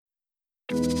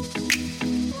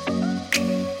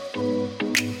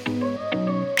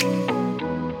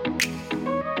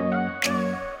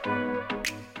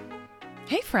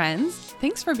friends.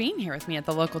 Thanks for being here with me at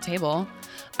the local table.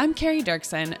 I'm Carrie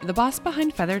Dirksen, the boss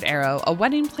behind Feathered Arrow, a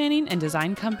wedding planning and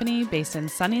design company based in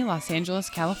sunny Los Angeles,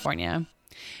 California.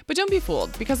 But don't be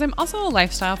fooled, because I'm also a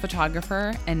lifestyle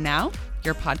photographer and now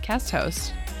your podcast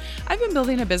host. I've been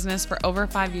building a business for over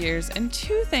 5 years, and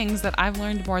two things that I've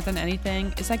learned more than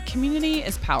anything is that community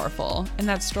is powerful and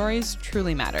that stories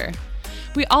truly matter.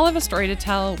 We all have a story to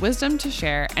tell, wisdom to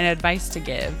share, and advice to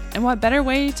give. And what better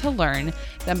way to learn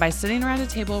than by sitting around a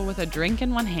table with a drink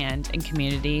in one hand and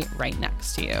community right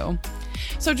next to you.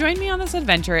 So join me on this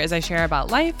adventure as I share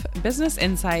about life, business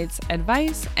insights,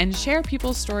 advice, and share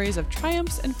people's stories of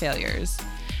triumphs and failures.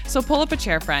 So pull up a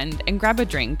chair, friend, and grab a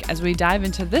drink as we dive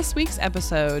into this week's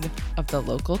episode of The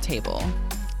Local Table.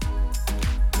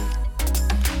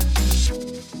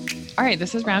 All right,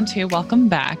 this is round 2. Welcome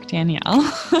back, Danielle.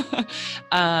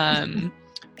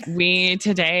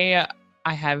 Today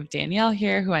I have Danielle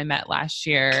here, who I met last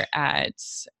year at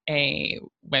a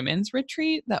women's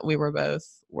retreat that we were both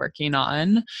working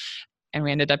on. And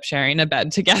we ended up sharing a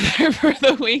bed together for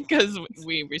the week because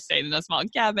we stayed in a small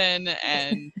cabin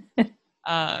and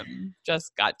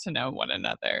just got to know one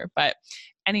another. But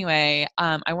anyway,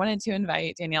 I wanted to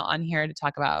invite Danielle on here to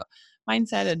talk about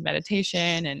mindset and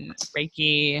meditation and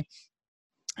Reiki,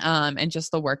 and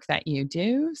just the work that you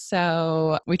do.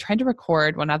 So we tried to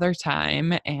record one other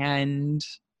time and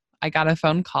I got a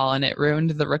phone call and it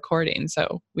ruined the recording.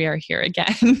 So we are here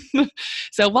again.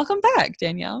 So welcome back,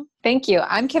 Danielle. Thank you.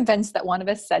 I'm convinced that one of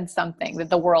us said something that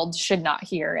the world should not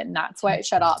hear, and that's why it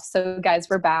shut off. So guys,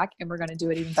 we're back and we're going to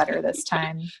do it even better this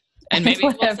time. And maybe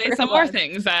we'll say some more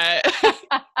things that...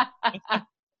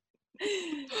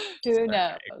 Who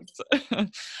knows?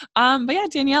 But yeah,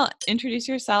 Danielle, introduce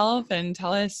yourself and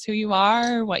tell us who you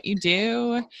are, what you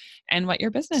do, and what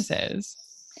your business is.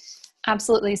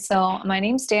 Absolutely. So my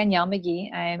name's Danielle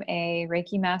McGhee. I'm a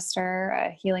Reiki master,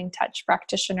 a healing touch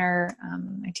practitioner.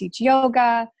 I teach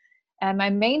yoga, and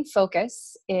my main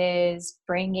focus is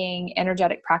bringing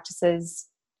energetic practices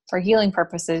for healing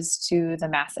purposes to the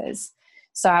masses.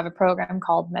 So I have a program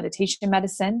called Meditation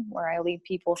Medicine, where I lead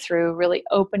people through really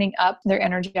opening up their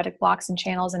energetic blocks and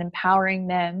channels and empowering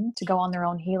them to go on their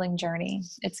own healing journey.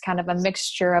 It's kind of a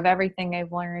mixture of everything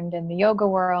I've learned in the yoga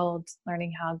world,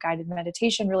 learning how guided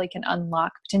meditation really can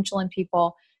unlock potential in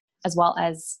people, as well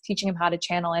as teaching them how to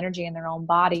channel energy in their own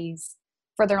bodies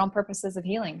for their own purposes of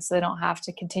healing, so they don't have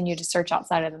to continue to search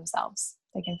outside of themselves.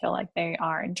 They can feel like they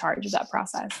are in charge of that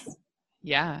process.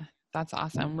 Yeah. That's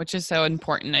awesome, which is so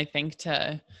important, I think,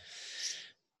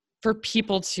 for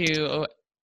people to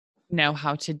know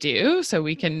how to do so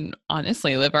we can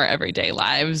honestly live our everyday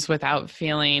lives without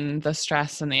feeling the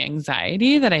stress and the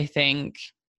anxiety that I think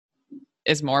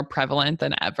is more prevalent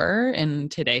than ever in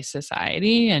today's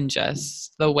society, and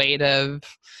just the weight of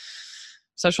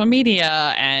social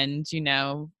media and,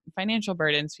 financial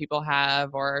burdens people have,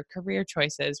 or career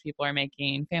choices people are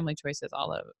making, family choices,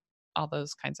 all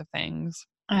those kinds of things.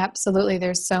 Absolutely.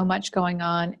 There's so much going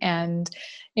on. And,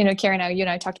 Karen, you and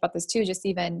I talked about this too, just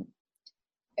even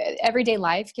everyday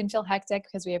life can feel hectic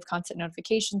because we have constant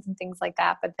notifications and things like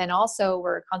that. But then also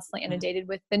we're constantly inundated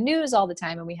with the news all the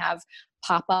time, and we have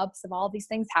pop-ups of all these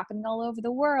things happening all over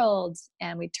the world,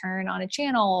 and we turn on a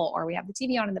channel or we have the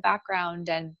TV on in the background,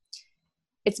 and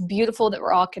it's beautiful that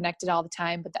we're all connected all the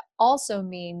time. But that also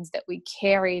means that we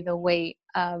carry the weight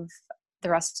of the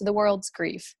rest of the world's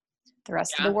grief, the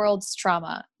rest of the world's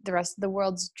trauma, the rest of the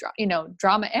world's,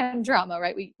 drama and drama,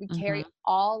 right? We carry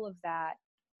all of that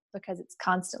because it's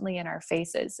constantly in our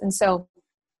faces. And so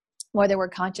whether we're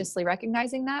consciously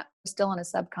recognizing that, we're still on a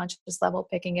subconscious level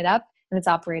picking it up, and it's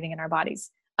operating in our bodies.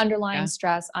 Underlying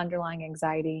stress, underlying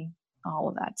anxiety, all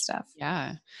of that stuff.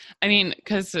 Yeah. I mean,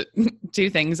 because two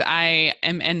things, I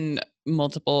am in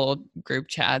multiple group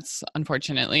chats,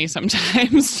 unfortunately,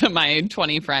 sometimes to my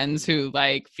 20 friends who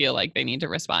feel like they need to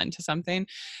respond to something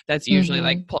that's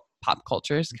usually pop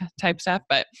culture type stuff.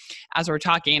 But as we're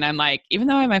talking, I'm like, even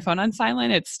though I have my phone on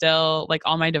silent, it's still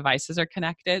all my devices are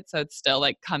connected. So it's still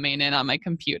coming in on my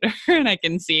computer and I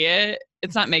can see it.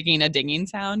 It's not making a dinging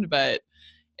sound, but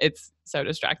it's so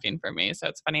distracting for me. So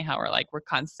it's funny how we're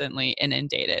constantly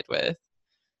inundated with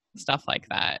stuff like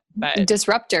that. But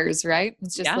disruptors, right?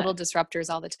 It's just little disruptors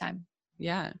all the time.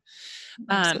 Yeah.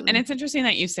 And it's interesting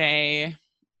that you say,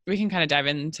 we can kind of dive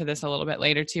into this a little bit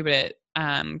later too, but it,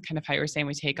 kind of how you were saying,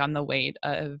 we take on the weight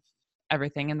of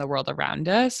everything in the world around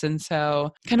us. And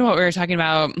so kind of what we were talking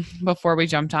about before we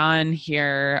jumped on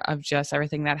here, of just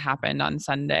everything that happened on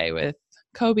Sunday with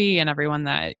Kobe and everyone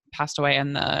that passed away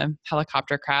in the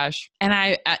helicopter crash. And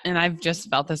I've just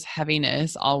felt this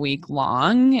heaviness all week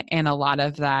long. And a lot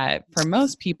of that for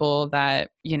most people that,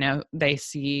 you know, they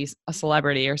see a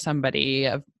celebrity or somebody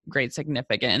of great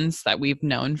significance that we've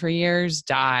known for years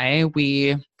die.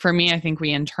 For me, I think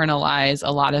we internalize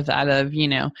a lot of that of, you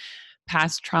know,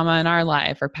 past trauma in our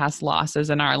life or past losses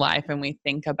in our life. And we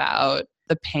think about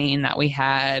the pain that we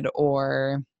had,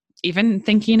 or even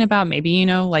thinking about maybe, you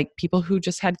know, like people who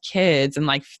just had kids and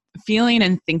like feeling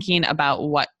and thinking about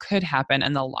what could happen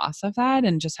and the loss of that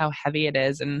and just how heavy it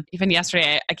is. And even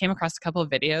yesterday, I came across a couple of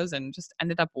videos and just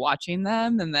ended up watching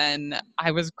them. And then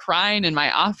I was crying in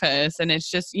my office. And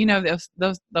it's just, you know,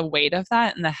 the weight of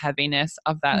that and the heaviness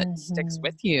of that sticks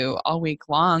with you all week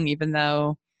long, even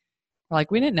though like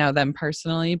we didn't know them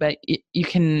personally, but you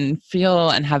can feel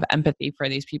and have empathy for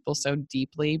these people so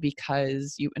deeply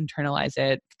because you internalize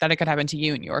it, that it could happen to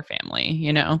you and your family,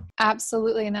 you know?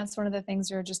 Absolutely. And that's one of the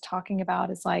things we were just talking about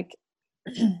is like,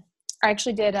 I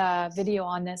actually did a video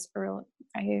on this early.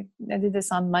 I did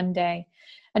this on Monday.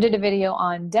 I did a video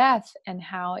on death and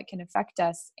how it can affect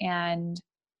us and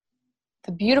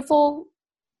the beautiful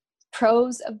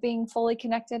pros of being fully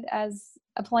connected as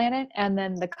a planet, and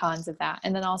then the cons of that,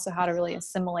 and then also how to really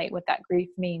assimilate what that grief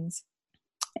means.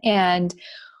 And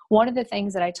one of the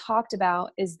things that I talked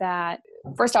about is that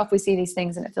first off, we see these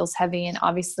things and it feels heavy, and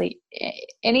obviously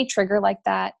any trigger like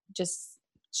that just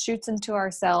shoots into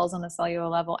our cells on a cellular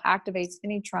level, activates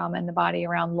any trauma in the body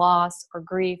around loss or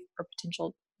grief or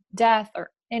potential death or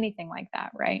anything like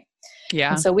that, right?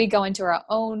 Yeah. And so we go into our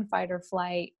own fight or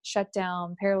flight,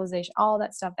 shutdown, paralyzation, all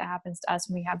that stuff that happens to us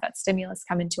when we have that stimulus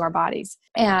come into our bodies.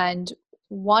 And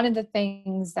one of the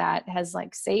things that has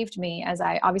like saved me as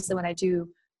obviously when I do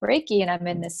Reiki and I'm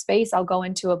in this space, I'll go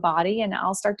into a body and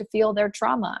I'll start to feel their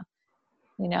trauma.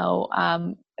 You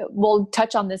know, we'll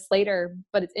touch on this later,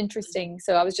 but it's interesting.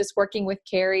 So I was just working with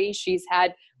Carrie. She's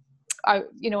had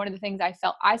one of the things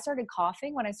I started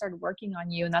coughing when I started working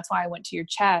on you. And that's why I went to your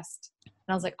chest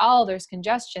and I was like, oh, there's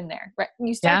congestion there. Right. And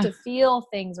you start to feel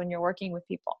things when you're working with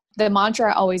people. The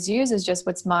mantra I always use is just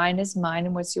what's mine is mine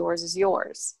and what's yours is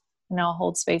yours. And I'll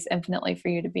hold space infinitely for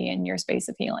you to be in your space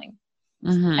of healing.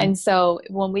 Mm-hmm. And so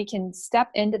when we can step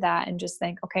into that and just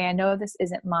think, okay, I know this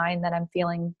isn't mine that I'm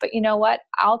feeling, but you know what?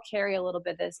 I'll carry a little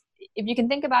bit of this. If you can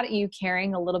think about it, you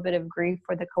carrying a little bit of grief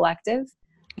for the collective.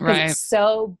 Because it's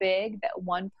so big that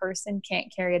one person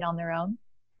can't carry it on their own.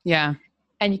 Yeah.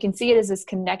 And you can see it as this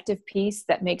connective piece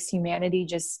that makes humanity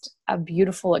just a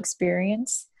beautiful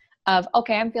experience of,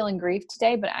 okay, I'm feeling grief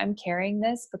today, but I'm carrying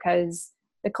this because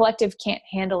the collective can't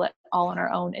handle it all on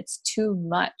our own. It's too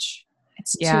much.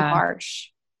 It's too harsh.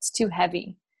 It's too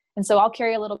heavy. And so I'll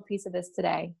carry a little piece of this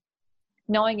today,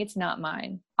 knowing it's not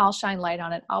mine. I'll shine light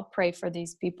on it. I'll pray for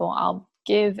these people. I'll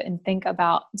give and think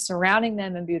about surrounding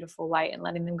them in beautiful light and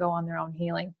letting them go on their own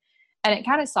healing. And it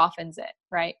kind of softens it,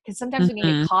 right? Because sometimes we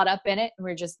can get caught up in it and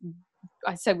we just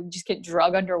get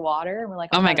drug underwater and we're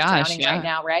like, oh my gosh, drowning right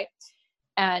now, right?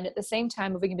 And at the same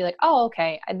time, if we can be like, oh,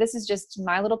 okay, this is just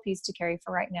my little piece to carry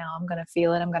for right now. I'm going to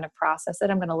feel it. I'm going to process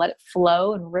it. I'm going to let it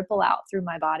flow and ripple out through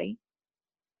my body.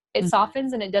 It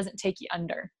softens and it doesn't take you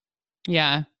under.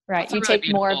 Yeah. Right. That's you take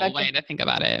more of a way to think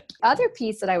about it. Other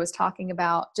piece that I was talking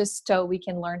about, just so we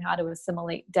can learn how to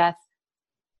assimilate death,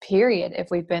 period,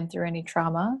 if we've been through any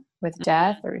trauma with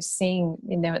death or seeing,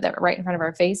 that right in front of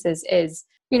our faces is,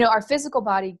 our physical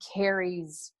body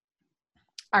carries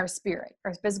our spirit.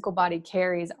 Our physical body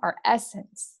carries our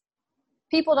essence.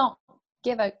 People don't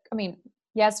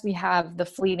yes, we have the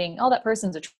fleeting, oh, that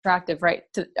person's attractive, right?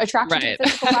 To attraction to the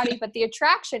physical body, but the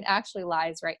attraction actually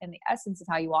lies right in the essence of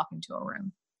how you walk into a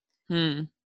room.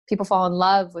 People fall in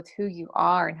love with who you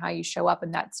are and how you show up.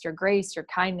 And that's your grace, your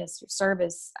kindness, your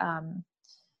service,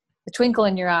 the twinkle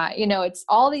in your eye. It's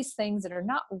all these things that are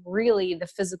not really the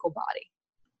physical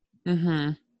body.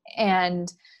 Mm-hmm.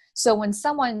 And so when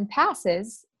someone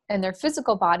passes and their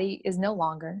physical body is no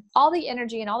longer, all the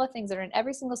energy and all the things that are in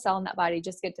every single cell in that body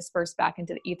just get dispersed back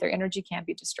into the ether. Energy can't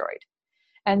be destroyed.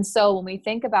 And so when we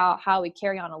think about how we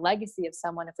carry on a legacy of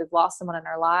someone, if we've lost someone in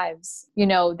our lives,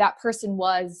 that person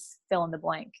was fill in the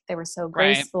blank. They were so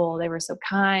graceful. They were so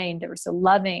kind. They were so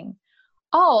loving.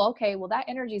 Oh, okay. Well, that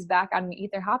energy is back on me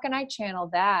ether. How can I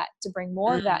channel that to bring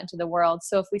more of that into the world?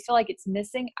 So if we feel like it's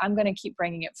missing, I'm going to keep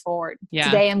bringing it forward. Yeah.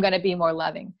 Today, I'm going to be more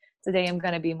loving. Today, I'm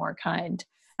going to be more kind.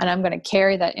 And I'm going to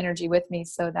carry that energy with me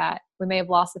so that we may have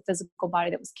lost the physical body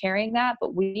that was carrying that,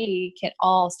 but we can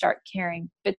all start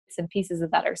carrying bits and pieces of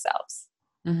that ourselves.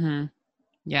 Mm-hmm.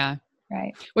 Yeah.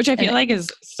 Right. Which I And feel like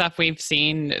is stuff we've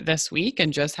seen this week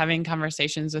and just having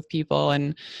conversations with people.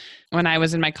 And when I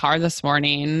was in my car this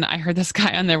morning, I heard this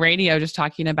guy on the radio just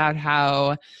talking about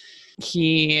how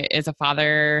he is a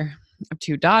father of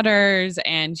 2 daughters.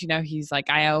 And, he's like,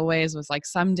 I always was like,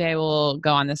 someday we'll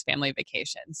go on this family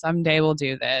vacation. Someday we'll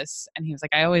do this. And he was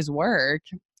like, I always work.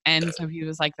 And so he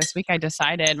was like, this week I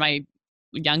decided, my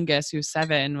youngest, who's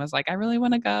 7, was like, I really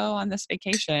want to go on this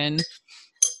vacation.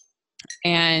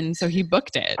 And so he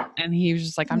booked it, and he was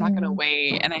just like, I'm not going to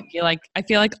wait. And I feel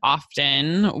like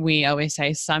often we always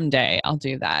say, someday I'll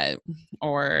do that.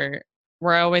 Or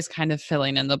we're always kind of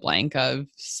filling in the blank of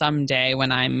someday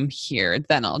when I'm here,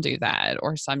 then I'll do that.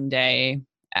 Or someday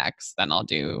X, then I'll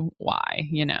do Y.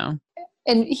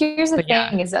 And here's the But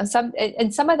yeah, thing is that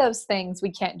some of those things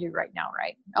we can't do right now,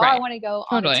 right? Oh, I right. want to go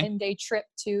on a Totally. 10-day trip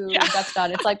to Yeah.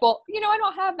 Dutch. It's like, well, I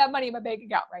don't have that money in my bank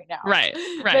account right now. Right.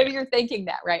 Maybe you're thinking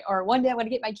that, right? Or one day I want to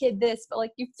get my kid this, but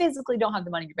like you physically don't have the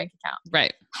money in your bank account.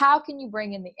 Right. How can you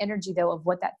bring in the energy though of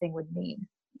what that thing would mean?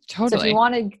 Totally. So if you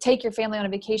want to take your family on a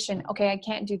vacation, okay, I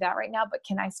can't do that right now, but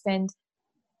can I spend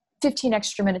 15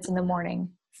 extra minutes in the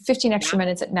morning, 15 extra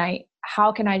minutes at night?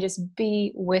 How can I just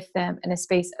be with them in a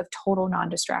space of total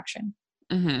non-distraction?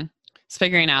 Mm-hmm. It's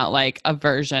figuring out like a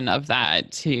version of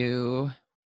that to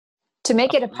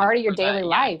make it a part of your daily that,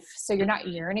 life. So you're not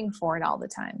yearning for it all the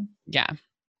time. Yeah.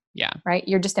 Yeah. Right.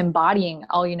 You're just embodying,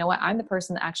 oh, you know what? I'm the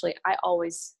person that actually, I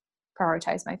always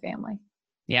prioritize my family.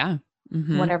 Yeah.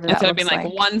 Mm-hmm. Whatever that Instead of looks being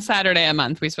like one Saturday a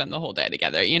month, we spend the whole day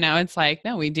together. It's like,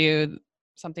 no, we do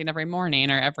something every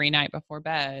morning or every night before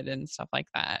bed and stuff like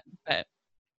that. But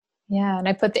yeah. And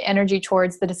I put the energy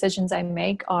towards the decisions I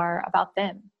make are about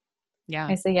them. Yeah.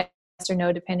 I say yes or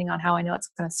no, depending on how I know it's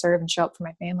going to serve and show up for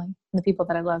my family and the people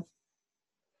that I love.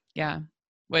 Yeah.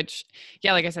 Which,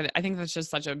 yeah, like I said, I think that's just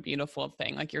such a beautiful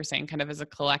thing. Like you're saying, kind of as a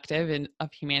collective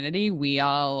of humanity, we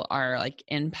all are like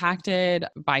impacted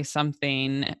by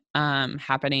something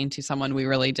happening to someone we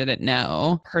really didn't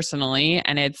know personally.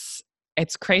 And it's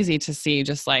crazy to see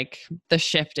just like the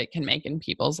shift it can make in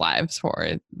people's lives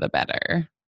for the better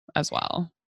as well.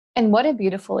 And what a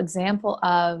beautiful example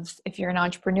of if you're an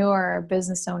entrepreneur or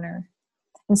business owner.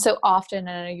 And so often, and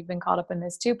I know you've been caught up in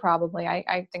this too, probably,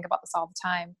 I think about this all the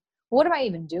time. What am I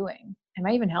even doing? Am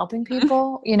I even helping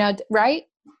people? Right?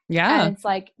 Yeah. And it's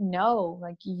like, no,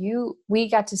 like we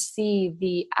got to see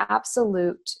the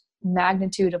absolute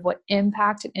magnitude of what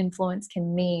impact and influence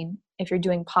can mean if you're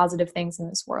doing positive things in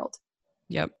this world.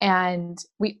 Yep. And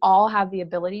we all have the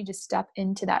ability to step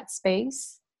into that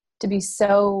space, to be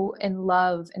so in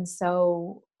love and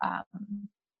so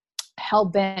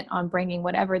hell-bent on bringing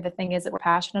whatever the thing is that we're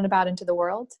passionate about into the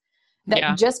world,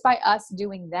 that just by us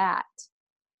doing that,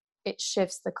 it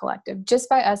shifts the collective. Just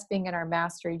by us being in our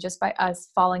mastery, just by us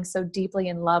falling so deeply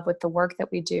in love with the work that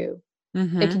we do,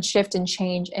 it can shift and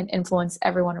change and influence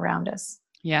everyone around us.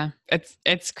 Yeah.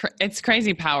 It's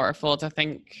crazy powerful to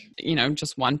think,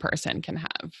 just one person can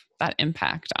have that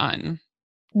impact on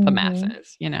the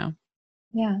masses, Yeah.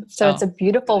 So it's a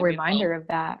beautiful really reminder of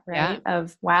that, right? Yeah,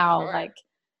 of wow, sure. like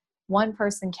one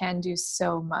person can do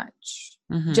so much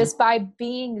just by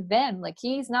being them. Like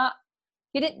he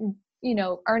didn't,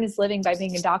 earn his living by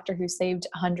being a doctor who saved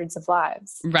hundreds of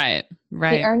lives. Right.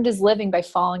 He earned his living by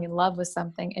falling in love with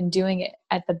something and doing it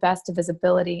at the best of his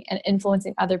ability and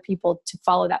influencing other people to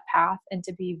follow that path and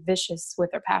to be vicious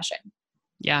with their passion.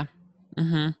 Yeah.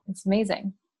 It's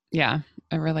amazing. Yeah,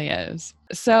 it really is.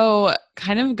 So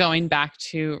kind of going back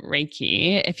to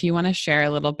Reiki, if you want to share a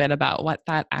little bit about what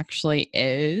that actually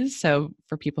is. So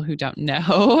for people who don't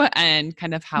know and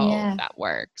kind of how that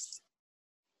works.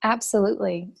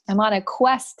 Absolutely. I'm on a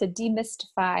quest to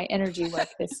demystify energy work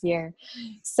this year.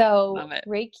 So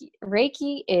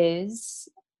Reiki is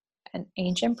an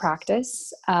ancient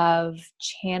practice of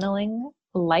channeling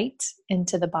light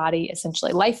into the body,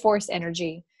 essentially life force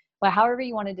energy. Well, however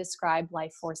you want to describe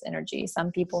life force energy. Some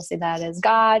people see that as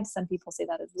God. Some people see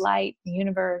that as light, the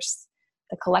universe,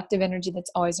 the collective energy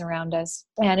that's always around us.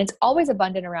 And it's always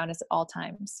abundant around us at all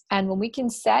times. And when we can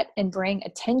set and bring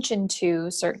attention to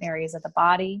certain areas of the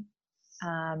body,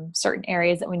 certain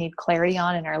areas that we need clarity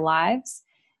on in our lives,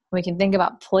 we can think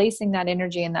about placing that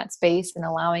energy in that space and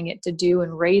allowing it to do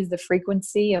and raise the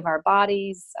frequency of our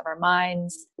bodies, of our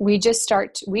minds. We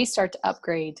start to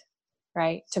upgrade,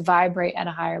 right? To vibrate at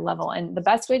a higher level. And the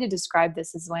best way to describe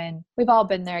this is when we've all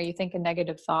been there, you think a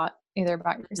negative thought either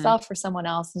about yourself or someone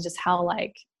else, and just how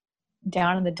like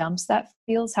down in the dumps that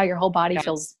feels, how your whole body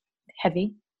feels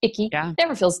heavy, icky,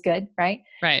 never feels good, right?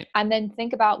 Right. And then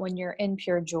think about when you're in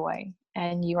pure joy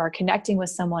and you are connecting with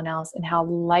someone else and how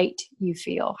light you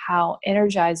feel, how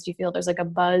energized you feel. There's like a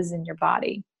buzz in your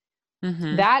body.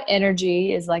 Mm-hmm. That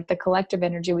energy is like the collective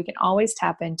energy we can always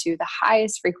tap into, the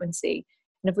highest frequency.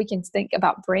 And if we can think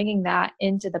about bringing that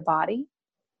into the body,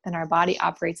 then our body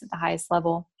operates at the highest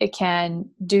level. It can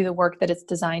do the work that it's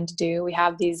designed to do. We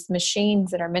have these machines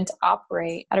that are meant to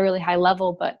operate at a really high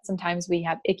level, but sometimes we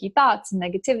have icky thoughts and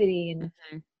negativity and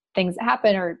things that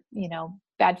happen, or,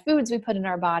 bad foods we put in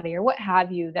our body or what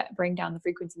have you, that bring down the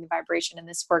frequency and the vibration. And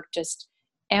this work just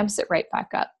amps it right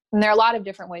back up. And there are a lot of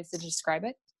different ways to describe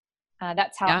it.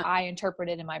 That's how Yeah. I interpret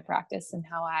it in my practice and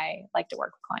how I like to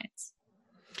work with clients.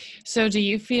 So do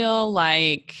you feel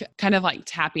like kind of like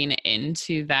tapping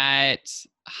into that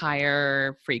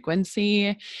higher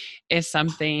frequency is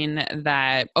something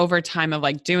that over time of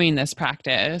like doing this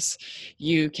practice,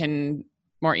 you can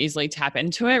more easily tap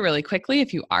into it really quickly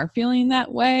if you are feeling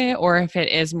that way? Or if it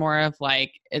is more of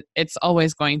like, it's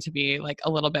always going to be like a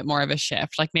little bit more of a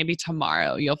shift, like maybe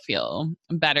tomorrow you'll feel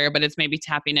better, but it's maybe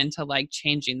tapping into like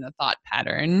changing the thought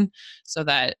pattern so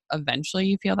that eventually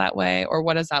you feel that way? Or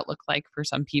what does that look like for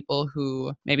some people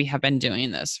who maybe have been doing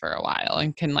this for a while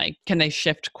and can they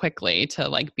shift quickly to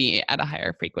like be at a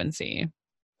higher frequency?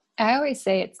 I always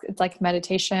say it's like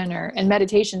meditation, and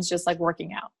meditation's just like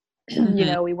working out.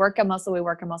 Mm-hmm. We work a muscle, we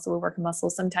work a muscle, we work a muscle.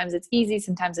 Sometimes it's easy,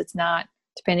 sometimes it's not,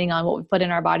 depending on what we put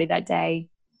in our body that day,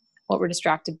 what we're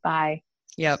distracted by,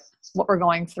 Yep. what we're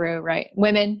going through, right?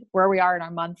 Women, where we are in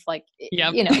our month, like,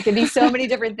 Yep. It can be so many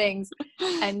different things.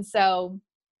 And so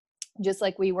just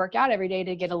like we work out every day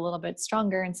to get a little bit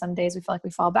stronger, and some days we feel like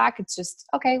we fall back, it's just,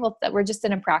 okay, well, we're just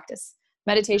in a practice.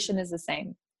 Meditation is the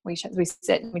same. We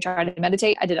sit and we try to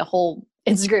meditate. I did a whole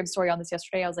Instagram story on this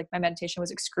yesterday. I was like, my meditation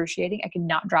was excruciating. I could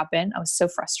not drop in. I was so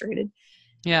frustrated.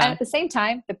 Yeah. And at the same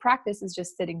time, the practice is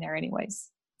just sitting there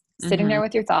anyways, sitting Mm-hmm. there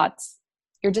with your thoughts.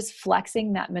 You're just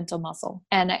flexing that mental muscle.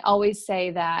 And I always say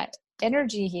that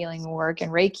energy healing work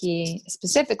and Reiki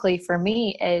specifically for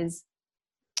me is,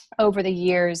 over the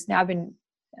years, now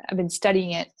I've been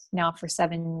studying it now for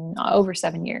over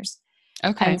 7 years.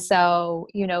 Okay. And so,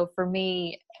 for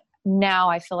me now,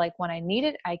 I feel like when I need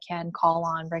it, I can call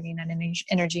on bringing that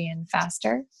energy in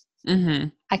faster. Mm-hmm.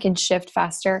 I can shift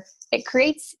faster. It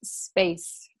creates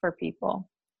space for people.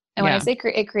 And when I say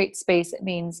it creates space, it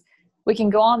means we can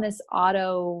go on this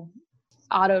auto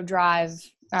drive,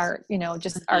 our,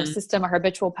 just our system, our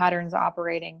habitual patterns are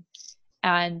operating.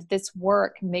 And this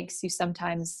work makes you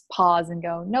sometimes pause and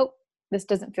go, nope, this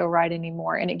doesn't feel right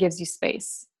anymore. And it gives you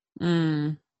space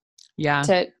to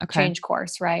change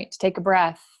course, right? To take a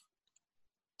breath,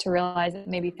 to realize that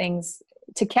maybe things,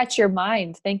 to catch your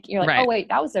mind. You're like, Right. oh wait,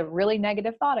 that was a really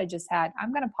negative thought I just had.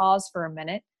 I'm going to pause for a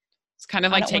minute. It's kind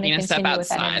of I like don't want to taking a step continue with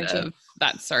that outside energy. of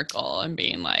that circle and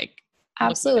being like, looking at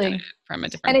Absolutely. it from a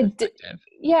different perspective.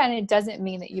 And it doesn't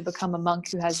mean that you become a monk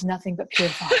who has nothing but pure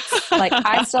thoughts. Like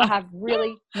I still have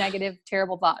really negative,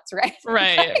 terrible thoughts, right?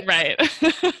 Right.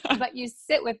 But you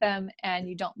sit with them and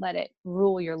you don't let it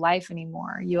rule your life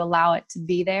anymore. You allow it to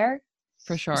be there.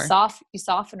 For sure. You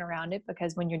soften around it,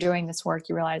 because when you're doing this work,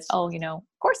 you realize, oh, of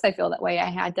course I feel that way. I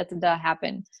had da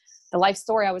happen. The life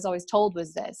story I was always told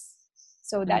was this.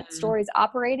 So that story is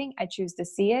operating. I choose to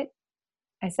see it.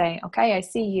 I say, okay, I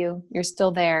see you. You're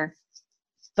still there,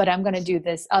 but I'm going to do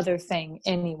this other thing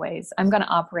anyways. I'm going to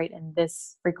operate in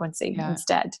this frequency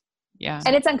instead. Yeah.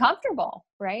 And it's uncomfortable,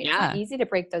 right? Yeah. It's not easy to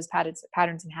break those patterns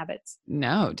and habits.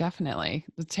 No, definitely.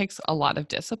 It takes a lot of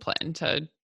discipline to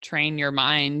train your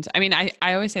mind. I mean, I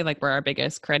always say like we're our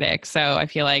biggest critic. So I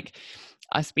feel like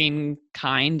us being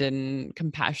kind and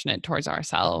compassionate towards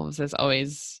ourselves is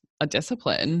always a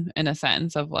discipline, in a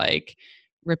sense of like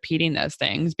repeating those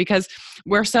things, because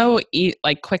we're so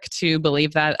like quick to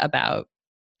believe that about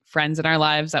friends in our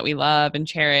lives that we love and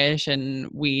cherish, and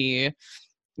we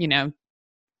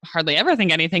hardly ever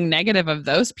think anything negative of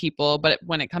those people. But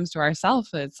when it comes to ourselves,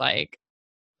 it's like,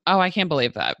 oh, I can't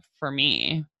believe that for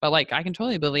me, but like I can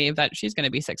totally believe that she's going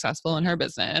to be successful in her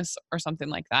business or something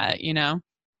like that, and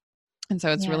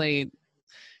so it's really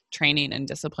training and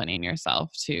disciplining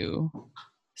yourself to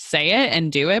say it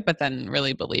and do it, but then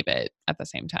really believe it at the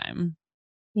same time.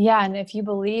 Yeah. And if you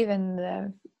believe in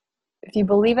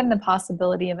the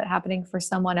possibility of it happening for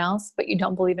someone else, but you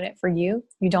don't believe in it for you,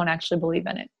 you don't actually believe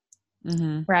in it.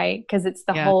 Mm-hmm. Right? Because it's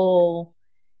the whole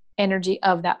energy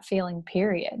of that feeling,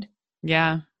 period.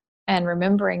 Yeah. And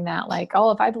remembering that, like, oh,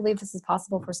 if I believe this is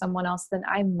possible for someone else, then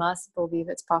I must believe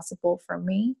it's possible for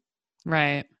me.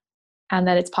 Right. And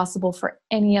that it's possible for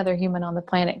any other human on the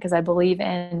planet, because I believe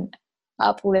in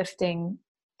uplifting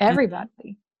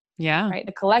everybody. Yeah. Right.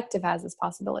 The collective has this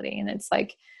possibility. And it's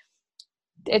like,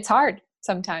 it's hard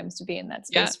sometimes to be in that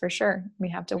space for sure. We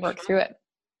have to work through it.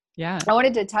 Yeah. I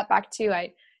wanted to tap back too.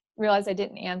 realize I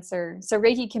didn't answer. So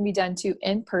Reiki can be done too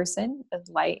in person with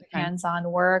light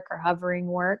hands-on work or hovering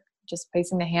work, just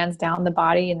placing the hands down the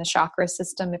body in the chakra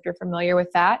system. If you're familiar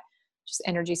with that, just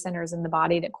energy centers in the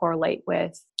body that correlate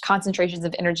with concentrations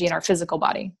of energy in our physical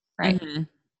body. Right. Mm-hmm.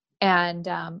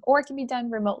 And, or it can be done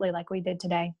remotely like we did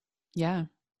today. Yeah.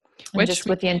 And just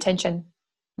with the intention.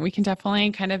 We can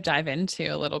definitely kind of dive into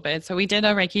a little bit. So we did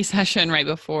a Reiki session right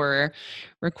before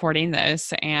recording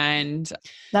this, and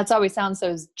that's why we sound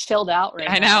so chilled out right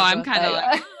now. I know. I'm kind of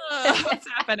like, oh, what's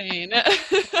happening?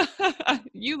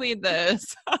 You lead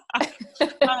this.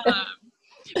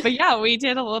 But yeah, we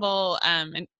did a little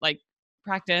like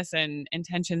practice and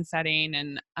intention setting,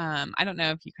 and I don't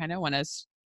know if you kind of want to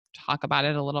talk about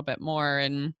it a little bit more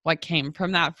and what came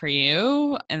from that for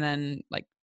you, and then like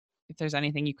if there's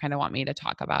anything you kind of want me to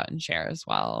talk about and share as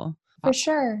well. For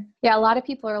sure. Yeah. A lot of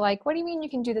people are like, what do you mean you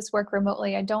can do this work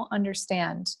remotely? I don't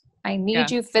understand. I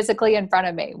need you physically in front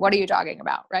of me. What are you talking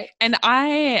about? Right. And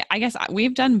I guess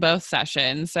we've done both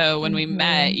sessions. So when we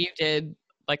met, you did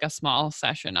like a small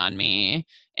session on me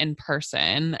in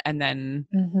person, and then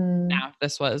now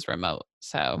this was remote.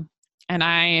 So, and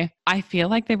I feel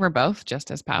like they were both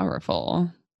just as powerful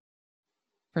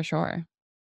for sure.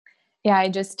 Yeah, I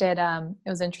just did. It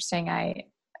was interesting. I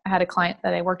had a client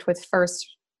that I worked with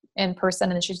first in person,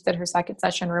 and then she did her second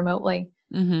session remotely.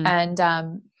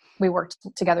 And we worked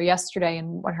together yesterday.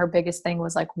 And what her biggest thing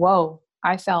was like, whoa,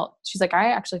 she's like, I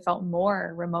actually felt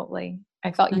more remotely. I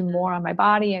felt you more on my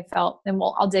body. And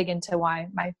I'll dig into why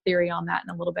my theory on that in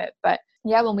a little bit. But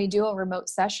yeah, when we do a remote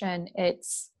session,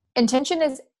 intention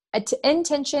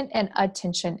and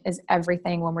attention is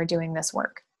everything when we're doing this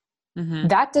work.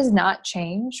 That does not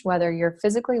change whether you're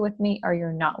physically with me or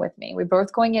you're not with me. We're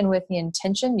both going in with the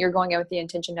intention. You're going in with the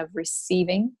intention of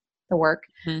receiving the work.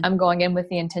 I'm going in with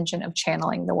the intention of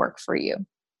channeling the work for you.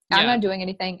 I'm not doing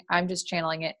anything. I'm just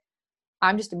channeling it.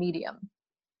 I'm just a medium.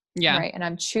 Yeah. Right. And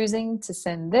I'm choosing to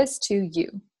send this to you.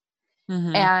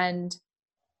 And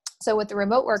so with the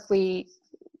remote work,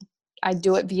 I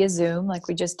do it via Zoom like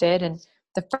we just did. And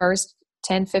the first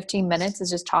 10, 15 minutes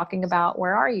is just talking about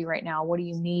where are you right now? What do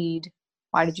you need?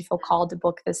 Why did you feel called to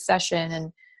book this session?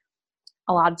 And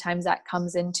a lot of times that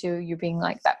comes into you being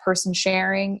like that person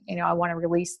sharing, I want to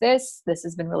release this. This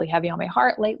has been really heavy on my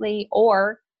heart lately,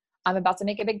 or I'm about to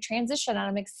make a big transition and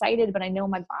I'm excited, but I know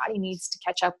my body needs to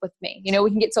catch up with me. We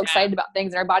can get so excited about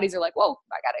things and our bodies are like, whoa,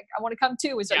 I want to come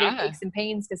too. We start getting aches and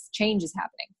pains because change is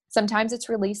happening. Sometimes it's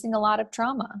releasing a lot of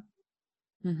trauma.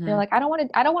 They're like, I don't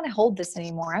want to hold this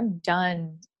anymore. I'm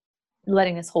done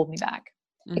letting this hold me back.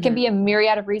 It can be a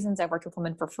myriad of reasons. I've worked with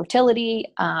women for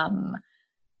fertility,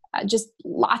 just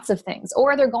lots of things,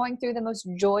 or they're going through the most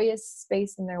joyous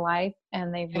space in their life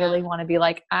and they really want to be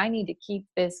like, I need to keep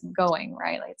this going,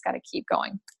 right? Like it's got to keep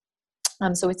going.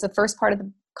 So it's the first part of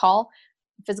the call,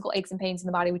 physical aches and pains in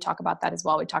the body. We talk about that as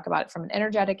well. We talk about it from an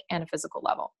energetic and a physical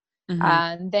level.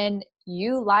 And then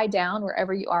you lie down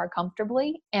wherever you are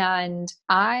comfortably. And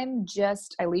I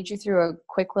lead you through a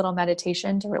quick little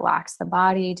meditation to relax the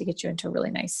body, to get you into a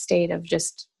really nice state of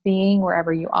just being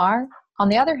wherever you are. On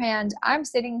the other hand, I'm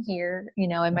sitting here,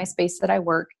 in my space that I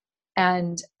work,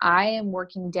 and I am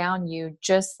working down you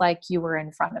just like you were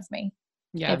in front of me.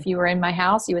 Yeah. If you were in my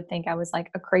house, you would think I was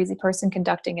like a crazy person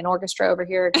conducting an orchestra over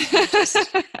here,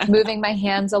 just moving my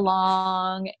hands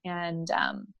along. And,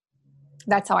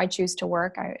 that's how I choose to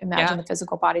work. I imagine the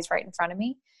physical body's right in front of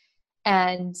me.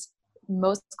 And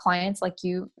most clients, like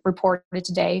you reported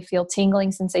today, feel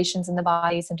tingling sensations in the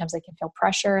body. Sometimes they can feel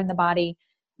pressure in the body.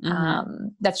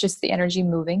 That's just the energy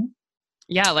moving.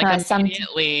 Yeah. Like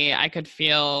immediately I could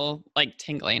feel like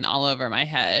tingling all over my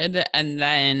head. And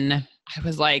then I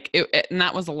was like, and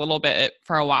that was a little bit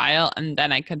for a while. And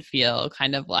then I could feel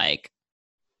kind of like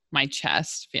my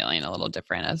chest feeling a little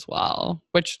different as well,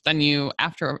 which then you,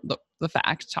 after the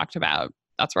fact, talked about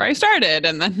that's where I started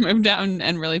and then moved down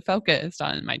and really focused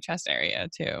on my chest area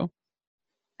too.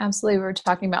 Absolutely. We were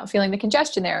talking about feeling the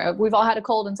congestion there. We've all had a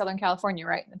cold in Southern California,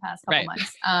 right? In the past couple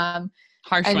months.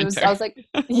 Harsh winter. I was like,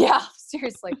 yeah,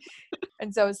 seriously.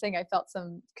 And so I was saying I felt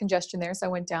some congestion there. So I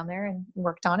went down there and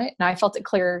worked on it and I felt it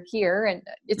clear here. And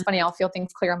it's funny, I'll feel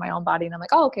things clear on my own body and I'm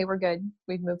like, oh, okay, we're good.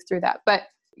 We've moved through that. But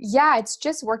yeah, it's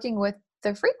just working with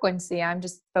the frequency. I'm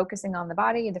just focusing on the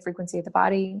body, the frequency of the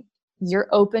body. You're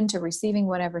open to receiving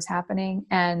whatever's happening.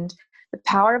 And the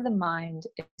power of the mind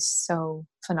is so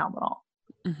phenomenal.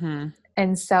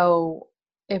 And so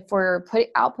if we're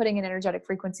outputting an energetic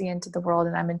frequency into the world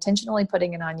and I'm intentionally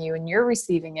putting it on you and you're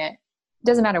receiving it, it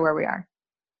doesn't matter where we are.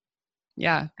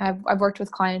 Yeah. I've worked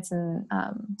with clients in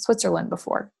Switzerland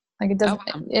before. Like it doesn't,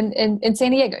 in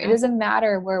San Diego, it doesn't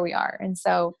matter where we are. And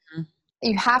so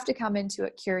you have to come into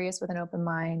it curious with an open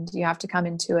mind. You have to come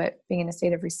into it being in a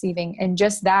state of receiving. And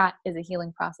just that is a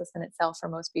healing process in itself for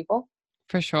most people.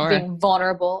 For sure. Being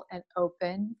vulnerable and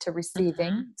open to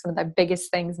receiving. Mm-hmm. It's one of the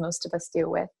biggest things most of us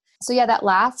deal with. So yeah, that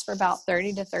lasts for about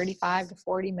 30 to 35 to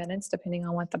 40 minutes, depending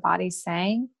on what the body's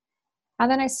saying. And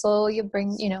then I slowly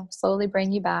bring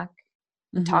you back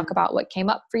and Mm-hmm. talk about what came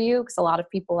up for you. Because a lot of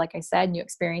people, like I said, and you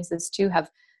experience this too,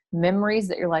 have memories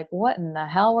that you're like, what in the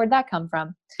hell? Where'd that come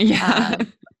from? Yeah.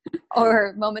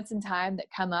 Or moments in time that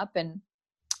come up. And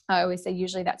I always say,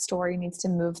 usually that story needs to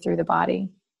move through the body.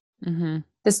 Mm-hmm.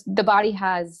 The body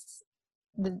has,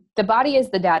 the body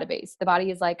is the database. The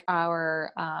body is like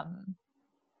our,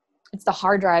 it's the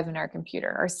hard drive in our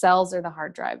computer. Our cells are the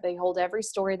hard drive. They hold every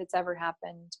story that's ever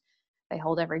happened. They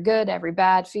hold every good, every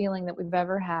bad feeling that we've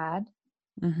ever had.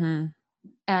 Mm-hmm.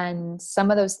 And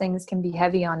some of those things can be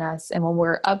heavy on us. And when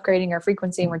we're upgrading our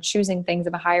frequency and we're choosing things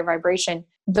of a higher vibration,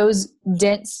 those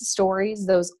dense stories,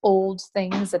 those old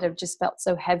things that have just felt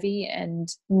so heavy and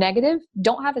negative,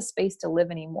 don't have a space to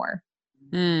live anymore.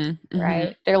 Mm-hmm.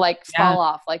 Right? They're like fall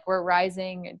off, like we're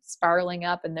rising and spiraling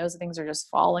up, and those things are just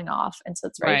falling off. And so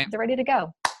it's ready, Right. they're ready to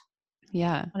go.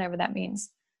 Yeah. Whatever that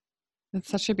means. It's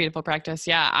such a beautiful practice.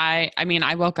 Yeah. I mean,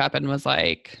 I woke up and was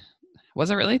like, was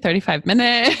it really 35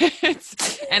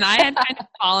 minutes? And I had kind of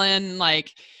fallen,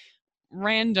 like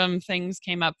random things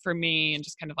came up for me and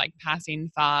just kind of like passing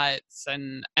thoughts.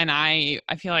 And I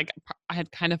feel like I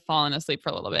had kind of fallen asleep for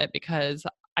a little bit because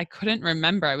I couldn't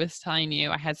remember. I was telling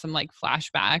you, I had some like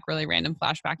flashback, really random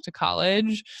flashback to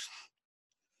college.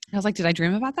 I was like, did I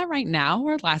dream about that right now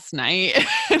or last night?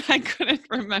 I couldn't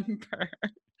remember.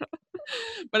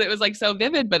 But it was like so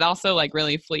vivid, but also like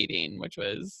really fleeting, which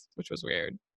was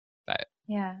weird. But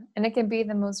Yeah. And it can be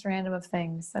the most random of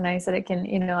things. And I said, it can,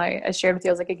 I shared with you,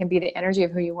 I was like, it can be the energy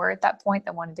of who you were at that point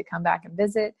that wanted to come back and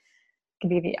visit. It can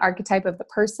be the archetype of the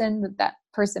person that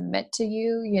person meant to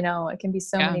you. It can be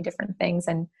so many different things.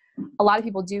 And a lot of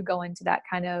people do go into that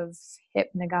kind of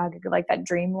hypnagogic, like that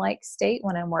dream-like state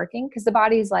when I'm working. Cause the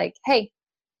body's like, hey,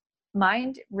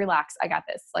 mind, relax. I got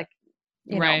this. Like,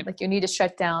 like you need to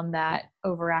shut down that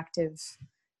overactive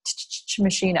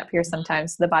machine up here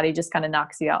sometimes. So the body just kind of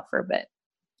knocks you out for a bit.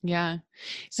 Yeah.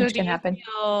 So Which do can you happen.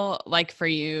 feel like for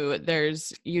you,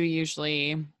 you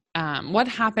usually, what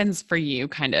happens for you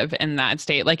kind of in that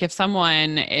state? Like if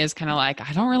someone is kind of like,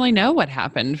 I don't really know what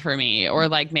happened for me, or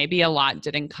like maybe a lot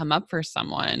didn't come up for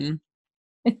someone,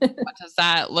 what does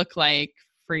that look like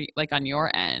for like on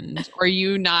your end? Or are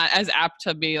you not as apt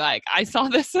to be like, I saw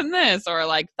this and this, or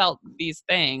like felt these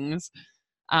things?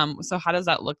 So how does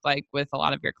that look like with a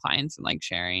lot of your clients and like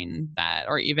sharing that,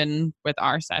 or even with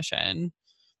our session?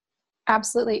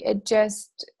 Absolutely.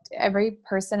 Every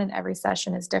person and every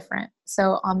session is different.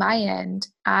 So on my end,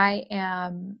 I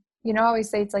am, I always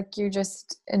say it's like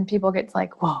and people get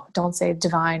like, whoa, don't say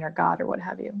divine or God or what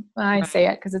have you. I say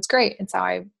it because it's great. It's how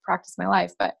I practice my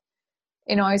life. But,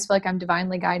 I always feel like I'm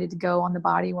divinely guided to go on the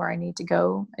body where I need to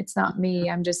go. It's not me.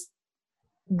 I'm just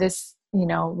this,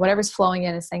 whatever's flowing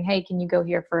in is saying, hey, can you go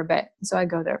here for a bit? So I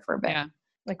go there for a bit. Yeah.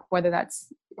 Like whether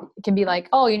it can be like,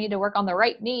 oh, you need to work on the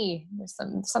right knee. There's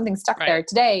something stuck there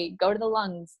today. Go to the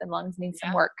lungs. The lungs need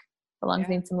some work. The lungs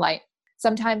need some light.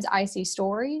 Sometimes I see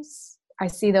stories. I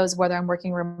see those whether I'm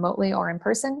working remotely or in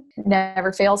person. It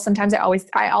never fails. Sometimes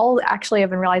I actually have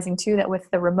been realizing too that with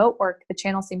the remote work, the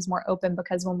channel seems more open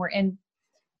because when we're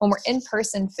in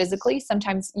person physically,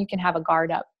 sometimes you can have a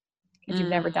guard up if you've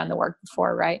never done the work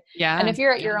before, right? Yeah. And if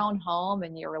you're at your own home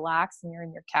and you're relaxed and you're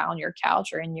in on your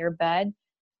couch or in your bed,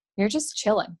 you're just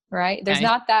chilling, right? There's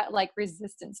not that like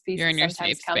resistance piece that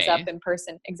sometimes comes up in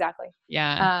person. Exactly.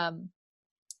 Yeah.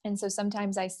 And so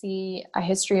sometimes I see a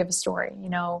history of a story.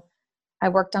 I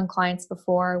worked on clients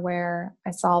before where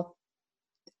I saw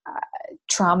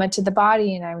trauma to the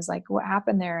body and I was like, what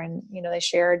happened there? And, they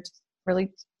shared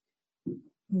really,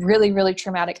 really, really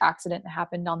traumatic accident that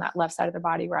happened on that left side of the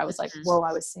body where I was like, whoa,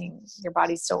 I was seeing your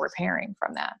body's still repairing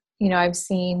from that. I've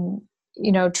seen,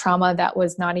 trauma that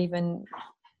was not even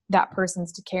that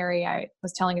person's to carry. I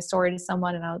was telling a story to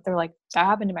someone and they're like, that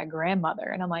happened to my grandmother.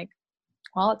 And I'm like,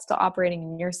 well, it's still operating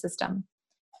in your system.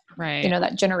 Right.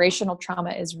 That generational trauma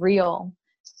is real.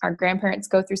 Our grandparents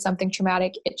go through something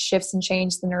traumatic. It shifts and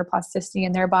changes the neuroplasticity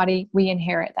in their body. We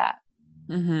inherit that.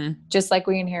 Mm-hmm. Just like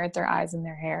we inherit their eyes and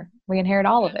their hair. We inherit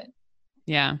all of it.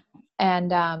 Yeah.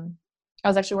 And I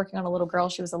was actually working on a little girl.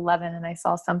 She was 11 and I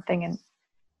saw something and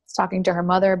was talking to her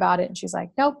mother about it. And she's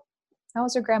like, nope, that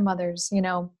was her grandmother's.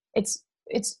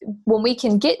 It's when we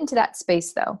can get into that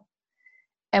space though,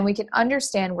 and we can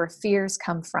understand where fears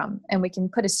come from, and we can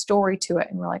put a story to it.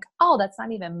 And we're like, oh, that's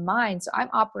not even mine. So I'm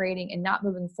operating and not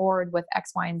moving forward with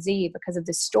X, Y, and Z because of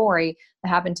this story that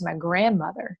happened to my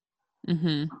grandmother.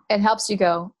 Mm-hmm. It helps you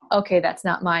go, okay, that's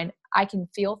not mine. I can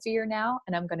feel fear now,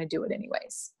 and I'm going to do it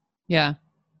anyways. Yeah.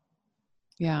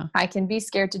 Yeah. I can be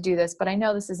scared to do this, but I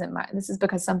know this isn't mine. This is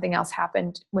because something else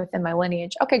happened within my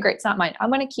lineage. Okay, great. It's not mine.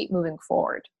 I'm going to keep moving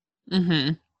forward.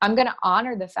 Mm-hmm. I'm going to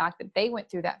honor the fact that they went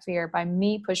through that fear by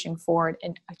me pushing forward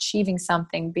and achieving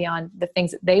something beyond the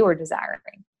things that they were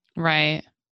desiring. Right.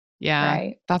 Yeah.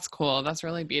 Right. That's cool. That's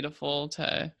really beautiful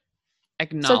to So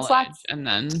it's acknowledge lots. and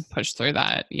then push through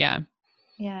that. Yeah.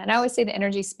 Yeah. And I always say the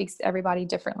energy speaks to everybody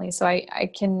differently. So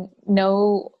I can,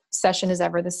 no session is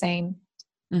ever the same.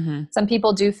 Mm-hmm. Some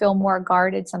people do feel more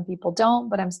guarded. Some people don't,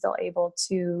 but I'm still able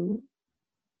to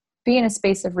be in a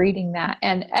space of reading that.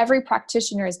 And every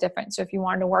practitioner is different. So if you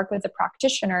wanted to work with a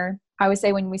practitioner, I would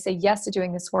say when we say yes to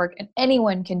doing this work, and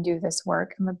anyone can do this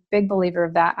work, I'm a big believer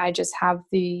of that. I just have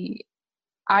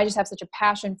such a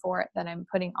passion for it that I'm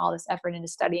putting all this effort into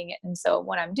studying it. And so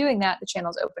when I'm doing that, the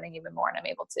channel's opening even more and I'm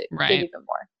able to give even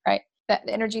more, right? That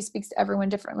the energy speaks to everyone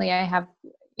differently. I have,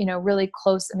 really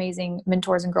close, amazing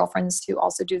mentors and girlfriends who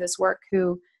also do this work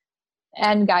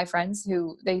and guy friends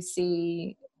who they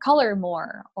see color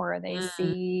more, or they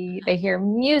hear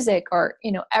music, or,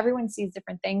 everyone sees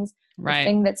different things. Right. The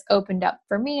thing that's opened up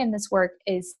for me in this work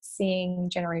is seeing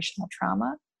generational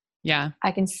trauma. Yeah.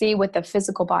 I can see what the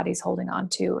physical body's holding on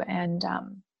to. And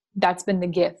that's been the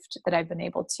gift that I've been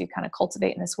able to kind of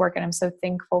cultivate in this work. And I'm so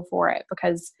thankful for it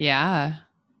because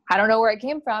I don't know where it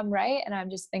came from. Right. And I'm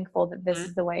just thankful that this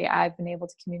is the way I've been able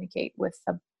to communicate with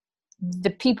the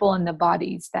people and the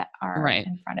bodies that are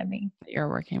in front of me. That you're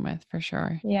working with, for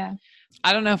sure. Yeah.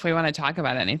 I don't know if we want to talk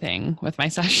about anything with my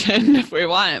session if we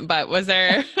want, but was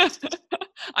there,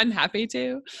 I'm happy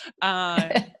to.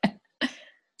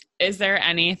 Is there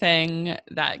anything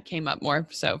that came up more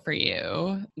so for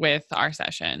you with our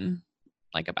session,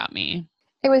 like about me?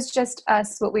 It was just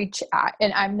us, what we chat.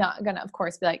 And I'm not going to, of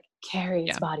course, be like,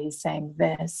 Carrie's body's saying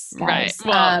this, guys. Right.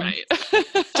 Well,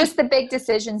 right. Just the big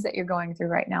decisions that you're going through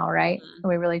right now, right? And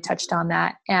we really touched on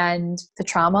that. And the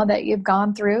trauma that you've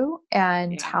gone through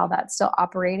and how that's still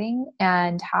operating,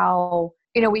 and how,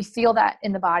 we feel that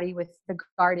in the body with the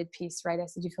guarded piece, right? I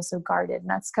said, you feel so guarded. And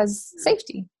that's because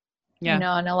safety. Yeah.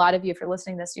 And a lot of you, if you're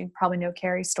listening to this, you probably know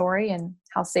Carrie's story and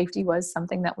how safety was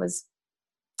something that was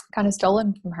kind of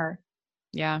stolen from her.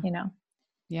 Yeah.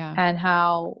 Yeah. And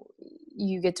how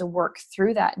you get to work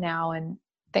through that now. And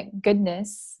thank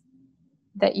goodness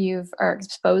that are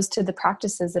exposed to the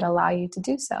practices that allow you to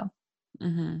do so.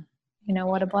 Mm-hmm.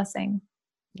 What a blessing.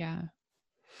 Yeah.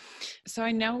 So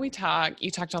I know you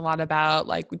talked a lot about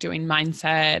like doing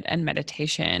mindset and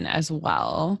meditation as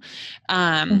well.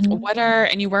 And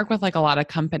you work with like a lot of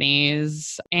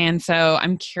companies. And so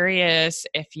I'm curious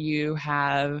if you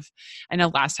have, I know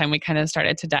last time we kind of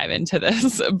started to dive into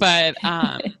this, but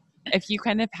if you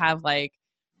kind of have like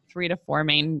 3 to 4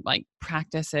 main like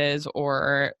practices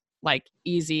or like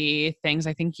easy things.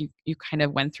 I think you kind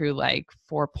of went through like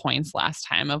 4 points last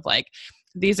time of like,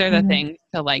 these are the things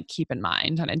to like keep in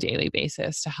mind on a daily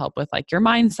basis to help with like your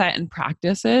mindset and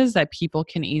practices that people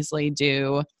can easily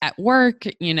do at work,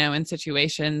 in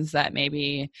situations that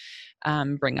maybe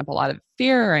bring up a lot of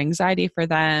fear or anxiety for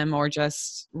them, or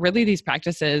just really these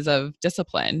practices of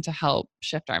discipline to help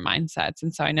shift our mindsets.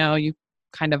 And so I know you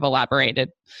kind of elaborated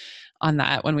on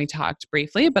that when we talked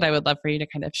briefly, but I would love for you to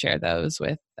kind of share those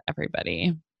with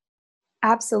everybody.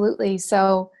 Absolutely.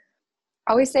 So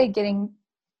I always say getting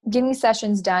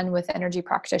sessions done with energy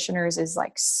practitioners is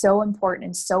like so important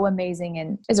and so amazing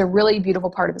and is a really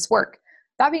beautiful part of this work.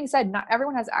 That being said, not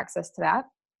everyone has access to that.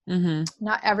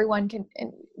 Not everyone can,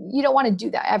 and you don't want to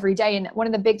do that every day. And one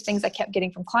of the big things I kept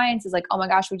getting from clients is like, oh my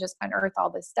gosh, we just unearthed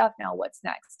all this stuff. Now what's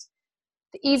next?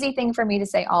 The easy thing for me to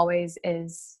say always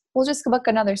is, we'll just book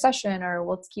another session or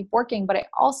we'll keep working. But I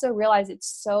also realize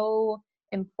it's so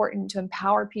important to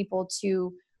empower people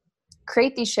to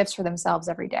create these shifts for themselves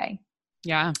every day.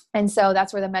 Yeah. And so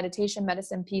that's where the meditation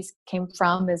medicine piece came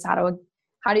from, is how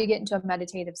do you get into a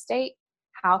meditative state?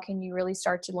 How can you really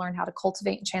start to learn how to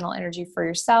cultivate and channel energy for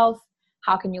yourself?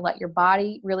 How can you let your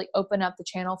body really open up the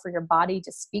channel for your body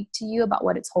to speak to you about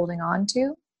what it's holding on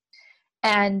to?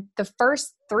 And the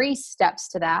first 3 steps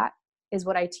to that is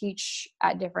what I teach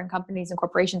at different companies and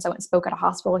corporations. I went and spoke at a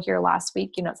hospital here last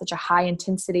week. It's such a high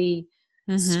intensity,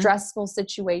 stressful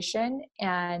situation.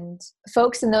 And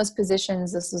folks in those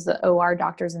positions, this is the OR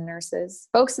doctors and nurses,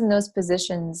 folks in those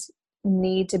positions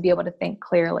need to be able to think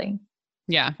clearly.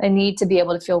 Yeah. They need to be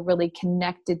able to feel really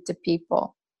connected to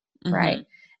people. Right.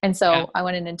 And so I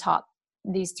went in and taught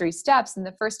these 3 steps. And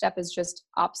the first step is just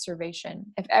observation.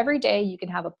 If every day you can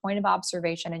have a point of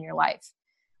observation in your life,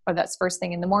 or that's first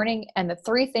thing in the morning, and the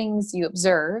 3 things you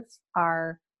observe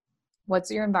are,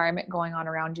 what's your environment going on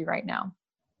around you right now?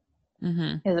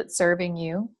 Mm-hmm. Is it serving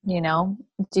you? You know,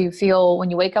 do you feel when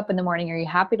you wake up in the morning, are you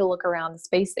happy to look around the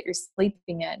space that you're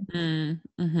sleeping in?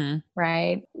 Mm-hmm.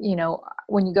 Right? You know,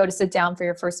 when you go to sit down for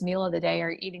your first meal of the day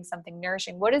or eating something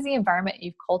nourishing, what is the environment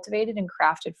you've cultivated and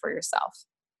crafted for yourself?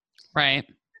 Right.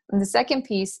 And the second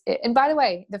piece, and by the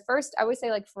way, the first, I would say,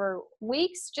 like, for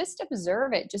weeks, just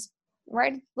observe it. Just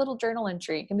write a little journal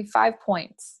entry. It can be 5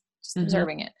 points, just Mm-hmm.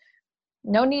 observing it.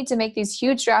 No need to make these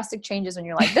huge drastic changes when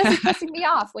you're like, this is pissing me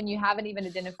off, when you haven't even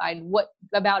identified what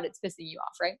about it's pissing you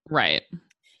off, right? Right.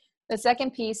 The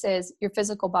second piece is your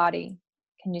physical body.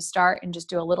 Can you start and just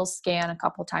do a little scan a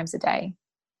couple times a day?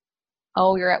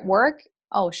 Oh, you're at work?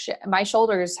 Oh shit. My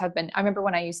shoulders have been, I remember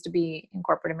when I used to be in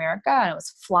corporate America and I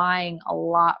was flying a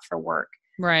lot for work.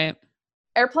 Right.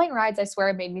 Airplane rides, I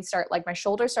swear, made me start, like, my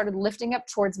shoulders started lifting up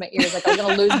towards my ears. Like I was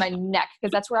going to lose my neck, because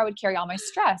that's where I would carry all my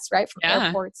stress, right? From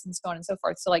airports and so on and so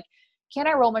forth. So, like, can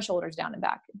I roll my shoulders down and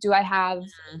back?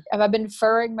 Have I been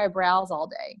furrowing my brows all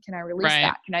day? Can I release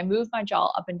that? Can I move my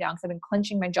jaw up and down? Because I've been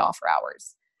clenching my jaw for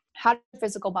hours. How does your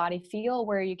physical body feel?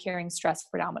 Where are you carrying stress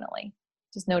predominantly?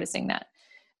 Just noticing that.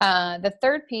 The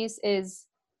third piece is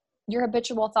your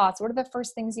habitual thoughts. What are the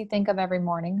first things you think of every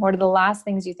morning? What are the last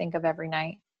things you think of every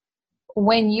night?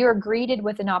 When you're greeted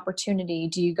with an opportunity,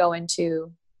 do you go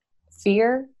into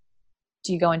fear?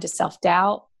 Do you go into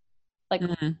self-doubt? Like,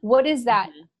 what is that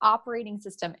operating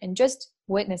system? And just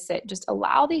witness it. Just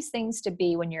allow these things to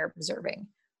be when you're observing.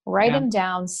 Write them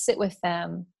down, sit with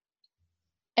them.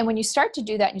 And when you start to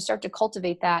do that and you start to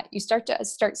cultivate that, you start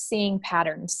seeing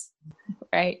patterns,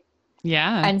 right?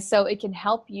 Yeah. And so it can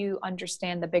help you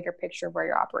understand the bigger picture of where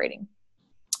you're operating.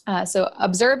 So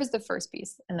observe is the first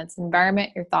piece, and that's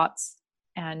environment, your thoughts,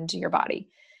 and your body.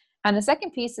 And the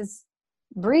second piece is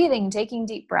breathing, taking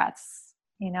deep breaths.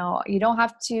 You know, you don't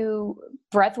have to,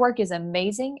 breath work is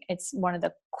amazing. It's one of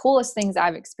the coolest things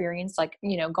I've experienced, like,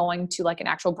 you know, going to like an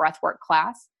actual breath work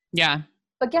class. Yeah.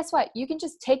 But guess what? You can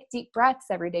just take deep breaths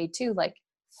every day too, like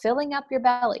filling up your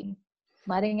belly,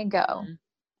 letting it go.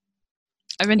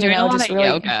 I've been doing a lot of really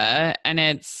yoga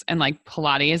and like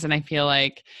Pilates, and I feel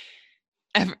like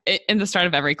in the start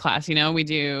of every class, you know, we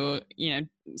do, you know,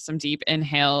 some deep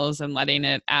inhales and letting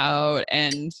it out.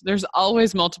 And there's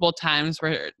always multiple times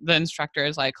where the instructor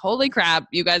is like, holy crap,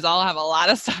 you guys all have a lot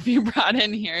of stuff you brought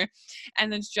in here.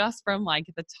 And it's just from like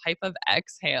the type of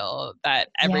exhale that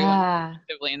everyone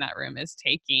actively in that room is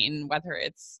taking, whether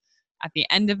it's at the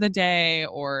end of the day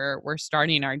or we're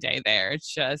starting our day there.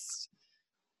 It's just,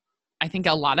 I think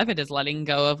a lot of it is letting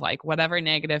go of like whatever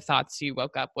negative thoughts you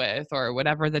woke up with, or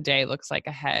whatever the day looks like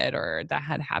ahead or that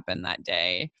had happened that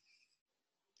day.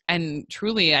 And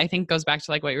truly, I think goes back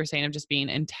to like what you were saying of just being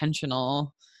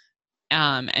intentional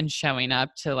and showing up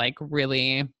to like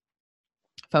really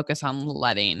focus on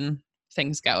letting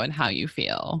things go and how you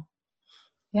feel.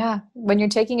 Yeah. When you're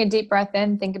taking a deep breath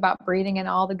in, think about breathing in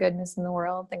all the goodness in the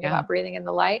world. Think about breathing in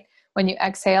the light. When you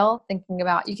exhale, thinking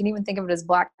about, you can even think of it as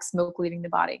black smoke leaving the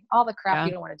body. All the crap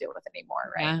you don't want to deal with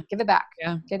anymore, right? Yeah. Give it back.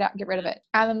 Yeah. Get rid of it.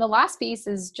 And then the last piece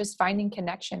is just finding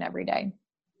connection every day.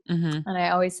 And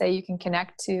I always say you can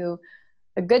connect to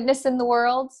the goodness in the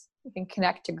world. You can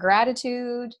connect to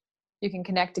gratitude. You can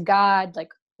connect to God,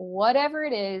 like whatever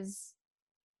it is,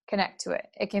 connect to it.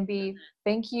 It can be,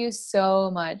 thank you so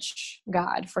much,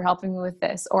 God, for helping me with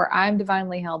this, or I'm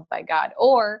divinely held by God,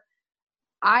 or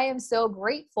I am so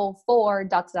grateful for ...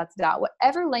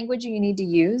 Whatever language you need to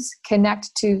use,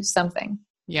 connect to something.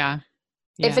 Yeah.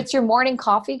 If it's your morning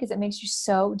coffee, because it makes you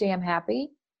so damn happy,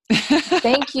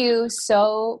 thank you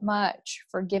so much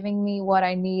for giving me what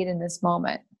I need in this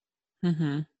moment. It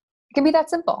can be that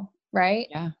simple, right?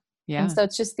 Yeah. Yeah. And so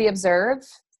it's just the observe,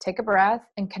 take a breath,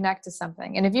 and connect to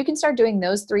something. And if you can start doing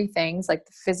those 3 things, like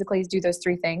physically do those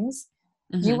 3 things,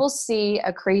 you will see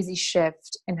a crazy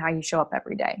shift in how you show up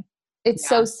every day. It's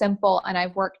so simple. And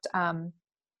I've worked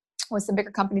with some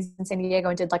bigger companies in San Diego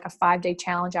and did like a 5-day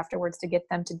challenge afterwards to get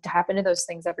them to tap into those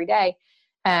things every day.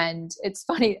 And it's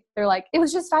funny. They're like, it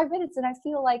was just 5 minutes and I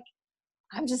feel like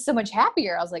I'm just so much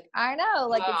happier. I was like, I know,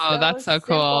 like it's so that's so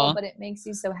simple, cool. but it makes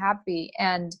you so happy.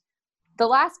 And the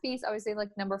last piece, I would say like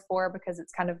number 4, because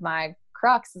it's kind of my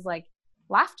crux, is like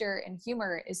laughter and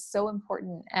humor is so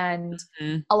important. And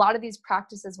a lot of these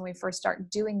practices, when we first start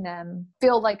doing them,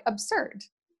 feel like absurd.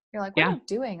 You're like, what am I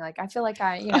doing? Like, I feel like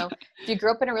if you grew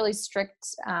up in a really strict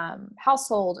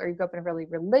household, or you grew up in a really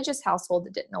religious household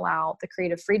that didn't allow the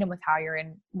creative freedom with how you're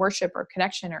in worship or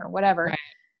connection or whatever,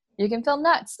 You can feel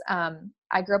nuts.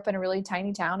 I grew up in a really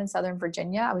tiny town in Southern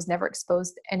Virginia. I was never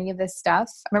exposed to any of this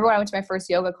stuff. I remember when I went to my first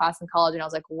yoga class in college and I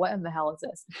was like, what in the hell is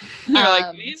this? You're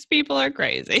like, these people are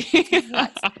crazy. This is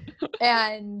nuts.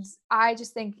 And I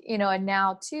just think, and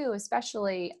now too,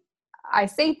 especially I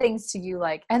say things to you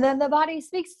like, and then the body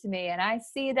speaks to me and I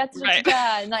see that's right.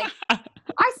 And like,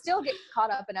 I still get caught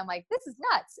up and I'm like, this is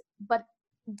nuts, but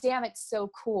damn, it's so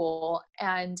cool.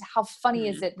 And how funny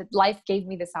is it that life gave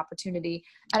me this opportunity?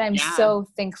 And I'm so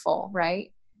thankful.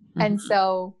 Right. And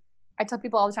so I tell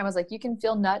people all the time, I was like, you can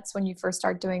feel nuts when you first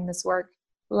start doing this work,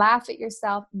 laugh at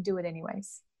yourself and do it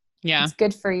anyways. Yeah. It's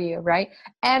good for you. Right.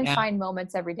 And find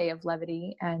moments every day of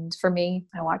levity. And for me,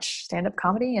 I watch stand-up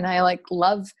comedy and I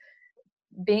love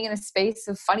being in a space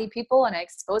of funny people and I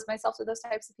expose myself to those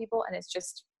types of people. And it's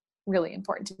just really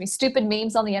important to me. Stupid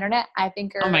memes on the internet, I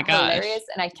think are hilarious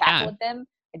and I cackle at them.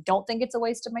 I don't think it's a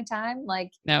waste of my time.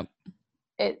 Nope.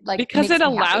 It because it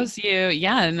allows you,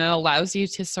 and it allows you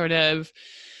to sort of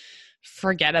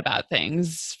forget about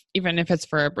things, even if it's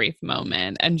for a brief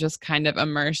moment, and just kind of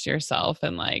immerse yourself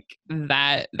in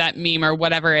that meme or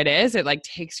whatever it is. It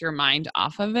takes your mind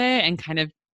off of it and kind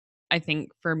of, I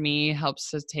think for me, helps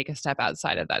to take a step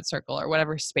outside of that circle or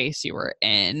whatever space you were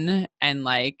in and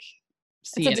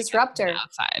see it's a disruptor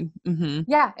outside.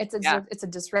 Yeah, it's a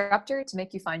disruptor to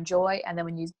make you find joy. And then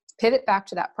when you pivot back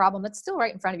to that problem, that's still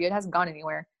right in front of you. It hasn't gone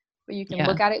anywhere, but you can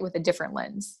look at it with a different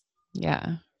lens.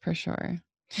 Yeah, for sure.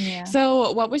 Yeah.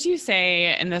 So what would you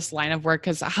say in this line of work?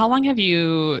 Because how long have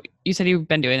you said you've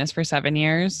been doing this for 7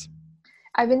 years?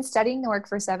 I've been studying the work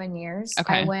for 7 years.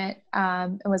 Okay. I went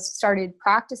and started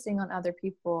practicing on other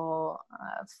people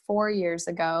 4 years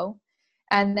ago.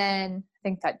 And then I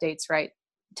think that date's right.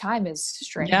 Time is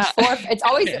strange. Yeah. It's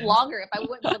always longer. If I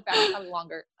wouldn't look back, it's probably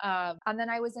longer. And then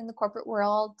I was in the corporate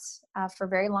world for a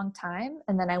very long time.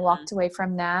 And then I walked away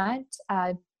from that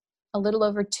a little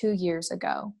over 2 years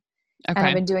ago. Okay. And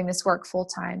I've been doing this work full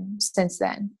time since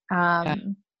then.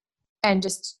 And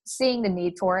just seeing the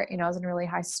need for it, I was in a really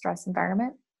high stress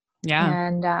environment. Yeah.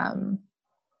 And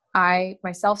I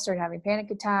myself started having panic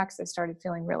attacks. I started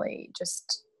feeling really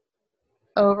just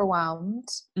overwhelmed,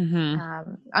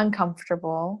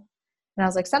 uncomfortable. And I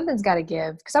was like, something's got to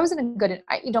give. Because I was in a good,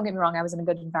 don't get me wrong, I was in a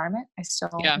good environment. I still,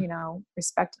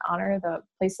 respect and honor the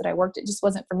place that I worked. It just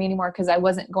wasn't for me anymore because I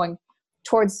wasn't going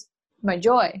towards my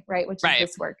joy, right? Which is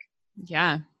this work.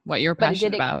 Yeah. What you're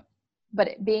passionate about.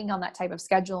 But being on that type of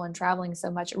schedule and traveling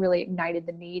so much, it really ignited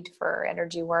the need for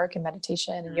energy work and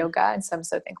meditation and yoga. And so I'm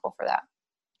so thankful for that.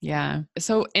 Yeah.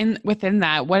 So within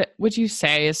that, what would you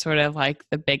say is sort of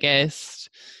the biggest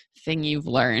thing you've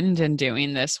learned in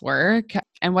doing this work?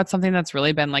 And what's something that's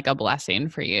really been a blessing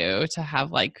for you to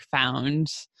have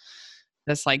found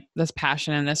this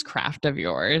passion and this craft of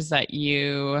yours that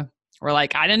you were I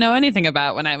didn't know anything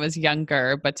about when I was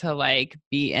younger, but to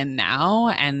be in now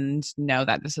and know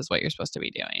that this is what you're supposed to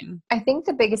be doing? I think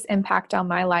the biggest impact on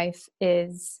my life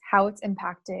is how it's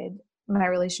impacted my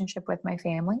relationship with my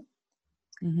family.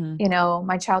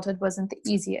 My childhood wasn't the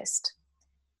easiest.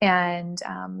 And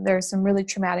there are some really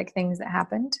traumatic things that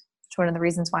happened. It's one of the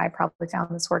reasons why I probably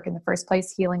found this work in the first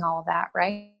place, healing all of that,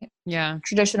 right? Yeah.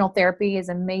 Traditional therapy is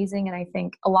amazing. And I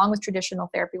think along with traditional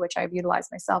therapy, which I've utilized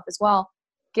myself as well,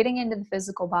 getting into the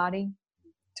physical body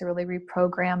to really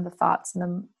reprogram the thoughts and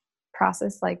the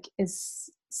process is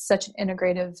such an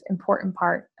integrative, important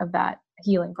part of that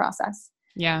healing process.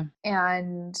 Yeah.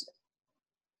 And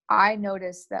I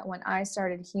noticed that when I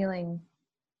started healing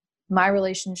my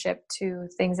relationship to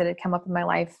things that had come up in my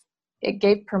life, it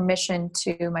gave permission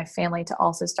to my family to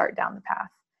also start down the path.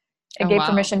 It gave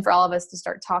permission for all of us to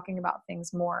start talking about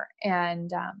things more.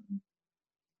 And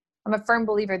I'm a firm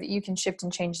believer that you can shift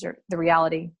and change the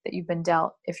reality that you've been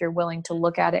dealt if you're willing to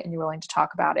look at it and you're willing to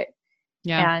talk about it.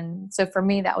 Yeah. And so for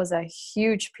me, that was a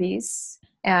huge piece.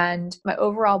 And my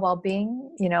overall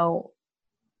well-being,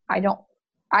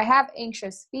 I have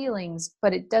anxious feelings,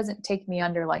 but it doesn't take me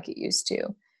under like it used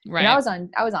to. Right. And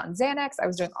I was on Xanax. I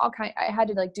was doing I had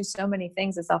to do so many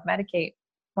things to self-medicate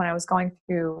when I was going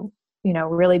through,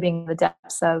 really being in the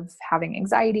depths of having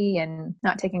anxiety and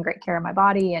not taking great care of my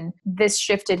body. And this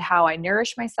shifted how I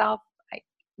nourish myself. I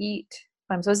eat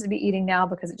what I'm supposed to be eating now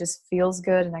because it just feels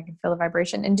good and I can feel the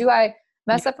vibration. And do I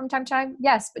mess up from time to time?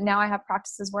 Yes. But now I have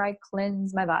practices where I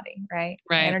cleanse my body, right?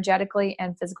 Energetically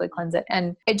and physically cleanse it.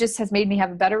 And it just has made me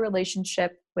have a better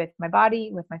relationship with my body,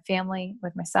 with my family,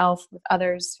 with myself, with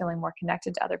others, feeling more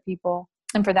connected to other people.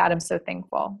 And for that, I'm so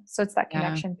thankful. So it's that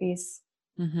connection piece.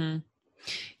 Mm-hmm.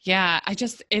 Yeah.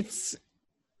 It's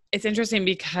interesting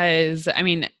because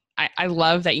I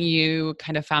love that you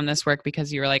kind of found this work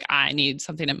because you were like, I need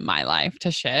something in my life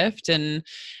to shift. And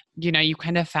you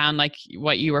kind of found like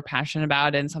what you were passionate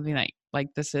about and something that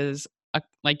like this is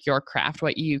like your craft,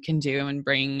 what you can do and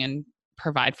bring and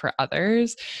provide for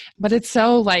others. But it's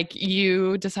so like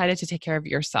you decided to take care of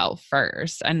yourself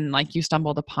first and like you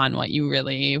stumbled upon what you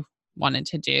really wanted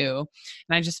to do.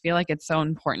 And I just feel like it's so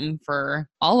important for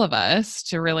all of us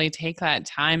to really take that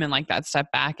time and like that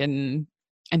step back and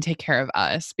take care of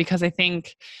us, because I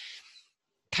think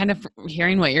kind of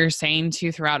hearing what you're saying too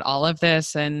throughout all of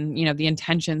this and, the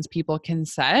intentions people can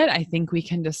set, I think we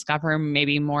can discover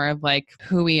maybe more of like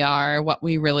who we are, what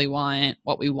we really want,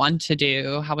 what we want to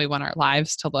do, how we want our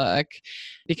lives to look.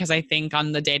 Because I think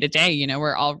on the day to day,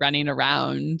 we're all running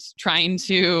around trying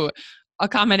to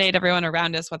accommodate everyone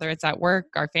around us, whether it's at work,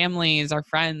 our families, our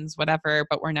friends, whatever,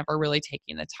 but we're never really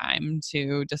taking the time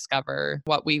to discover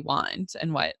what we want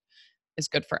and what is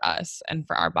good for us and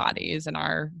for our bodies and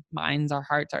our minds, our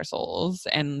hearts, our souls,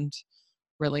 and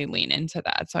really lean into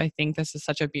that. So I think this is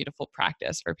such a beautiful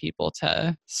practice for people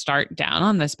to start down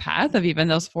on this path of even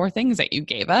those 4 things that you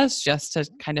gave us, just to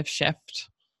kind of shift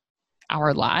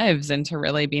our lives into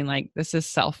really being like, this is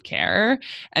self-care.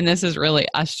 And this is really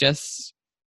us just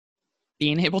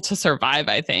being able to survive,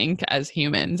 I think, as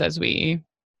humans, as we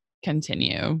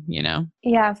continue. Yeah.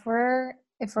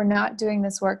 If we're not doing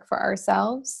this work for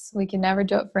ourselves, we can never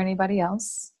do it for anybody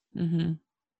else. Mm-hmm.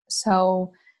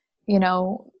 So,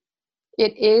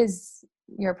 it is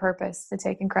your purpose to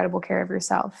take incredible care of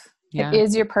yourself. Yeah. It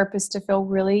is your purpose to feel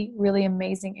really, really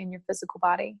amazing in your physical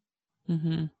body.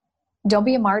 Mm-hmm. Don't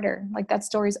be a martyr. Like, that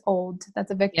story's old.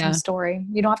 That's a victim story.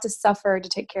 You don't have to suffer to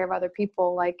take care of other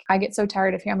people. Like, I get so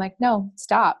tired of hearing, I'm like, no,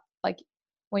 stop. Like,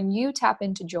 when you tap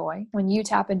into joy, when you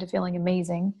tap into feeling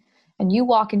amazing and you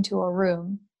walk into a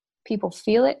room, people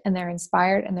feel it and they're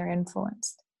inspired and they're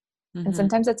influenced. Mm-hmm. And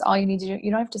sometimes that's all you need to do.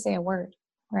 You don't have to say a word,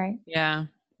 right? Yeah.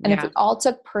 And if we all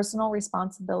took personal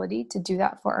responsibility to do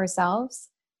that for ourselves,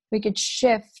 we could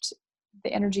shift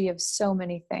the energy of so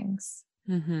many things.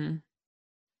 Mm-hmm.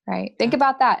 Right? Think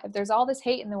about that. If there's all this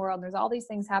hate in the world, there's all these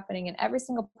things happening, and every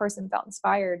single person felt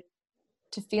inspired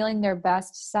to feeling their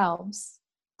best selves,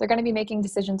 they're going to be making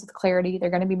decisions with clarity. They're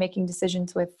going to be making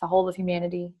decisions with the whole of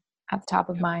humanity at the top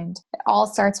of mind. It all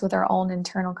starts with our own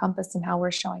internal compass and how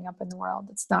we're showing up in the world.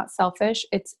 It's not selfish.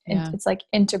 It's like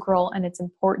integral and it's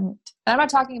important. And I'm not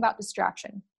talking about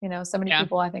distraction. So many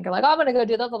people I think are like, oh, I'm going to go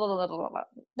do that. Blah, blah, blah, blah, blah.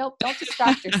 Nope. Don't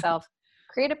distract yourself.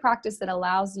 Create a practice that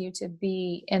allows you to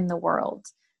be in the world.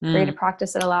 Create a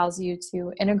practice that allows you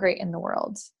to integrate in the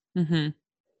world.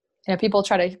 Mm-hmm. People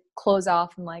try to close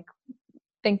off and like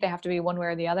think they have to be one way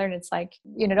or the other. And it's like,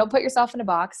 don't put yourself in a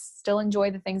box, still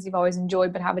enjoy the things you've always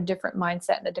enjoyed, but have a different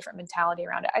mindset and a different mentality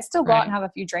around it. I still go out and have a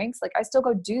few drinks. Like, I still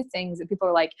go do things that people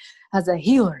are like, as a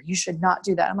healer, you should not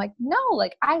do that. I'm like, no,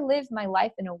 like, I live my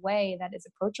life in a way that is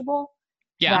approachable,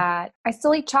 that I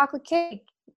still eat chocolate cake.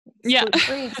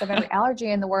 Gluten-free because I have every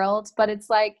allergy in the world. But it's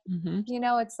like,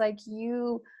 it's like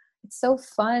it's so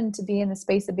fun to be in the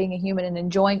space of being a human and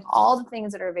enjoying all the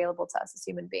things that are available to us as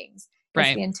human beings.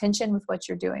 It's the intention with which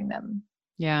you're doing them.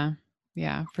 Yeah.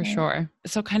 Yeah, for sure.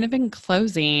 So kind of in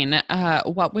closing,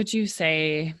 what would you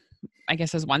say, I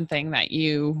guess, is one thing that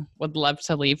you would love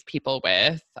to leave people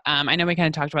with? I know we kind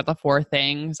of talked about the 4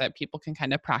 things that people can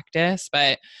kind of practice,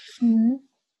 but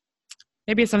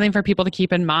maybe it's something for people to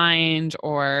keep in mind,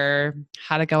 or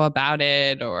how to go about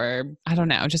it, or I don't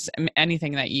know, just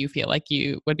anything that you feel like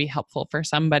you would be helpful for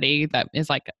somebody that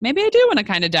is like, maybe I do want to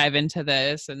kind of dive into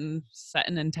this and set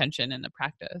an intention in the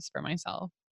practice for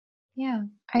myself. Yeah.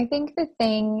 I think the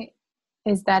thing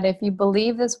is that if you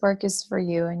believe this work is for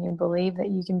you and you believe that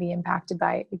you can be impacted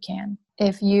by it, you can.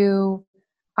 If you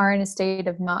are in a state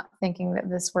of not thinking that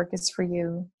this work is for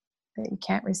you, that you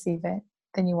can't receive it,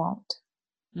 then you won't.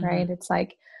 Right? It's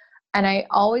like, and I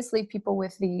always leave people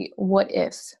with the what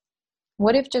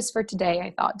if just for today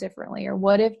I thought differently, or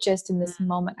what if just in this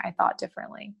moment I thought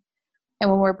differently. And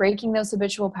when we're breaking those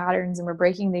habitual patterns and we're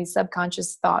breaking these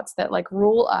subconscious thoughts that like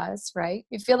rule us, right?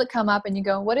 You feel it come up and you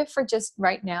go, what if for just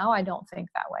right now I don't think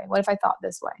that way? What if I thought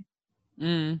this way?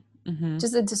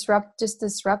 Just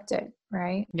disrupt it,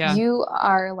 right? Yeah. You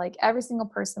are like every single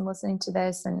person listening to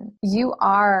this, and you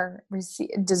are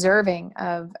deserving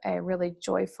of a really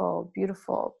joyful,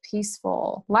 beautiful,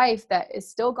 peaceful life that is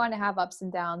still going to have ups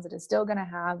and downs. It is still going to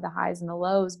have the highs and the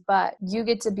lows, but you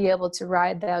get to be able to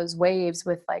ride those waves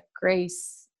with like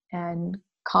grace and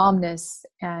calmness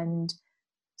and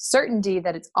certainty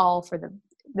that it's all for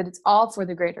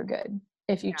the greater good.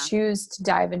 If you choose to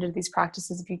dive into these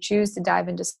practices, if you choose to dive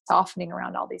into softening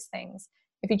around all these things,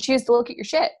 if you choose to look at your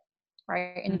shit,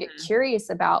 right, and you get curious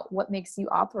about what makes you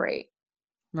operate,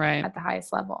 Right. at the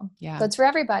highest level. Yeah. So it's for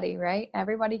everybody, right?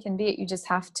 Everybody can be it. You just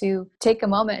have to take a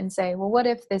moment and say, well, what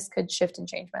if this could shift and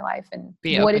change my life? And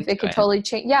Be what open if it to could it. totally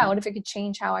change? Yeah. What if it could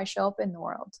change how I show up in the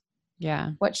world?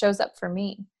 Yeah. What shows up for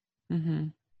me? Mm-hmm.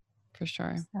 For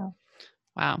sure. So,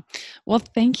 Wow. Well,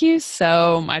 thank you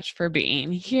so much for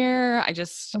being here. I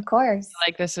just of course. feel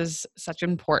like this is such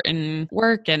important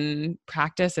work and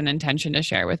practice and intention to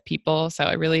share with people. So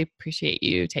I really appreciate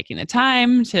you taking the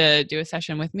time to do a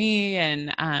session with me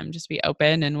and just be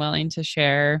open and willing to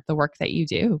share the work that you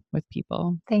do with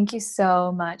people. Thank you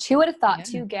so much. Who would have thought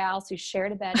Yeah. 2 gals who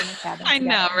shared a bed in a cabin I together?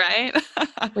 know,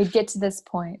 right? We'd get to this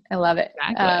point. I love it.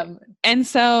 Exactly. And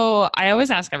so I always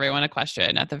ask everyone a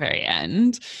question at the very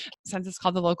end. Since it's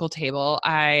called the local table,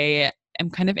 I am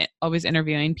kind of always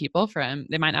interviewing people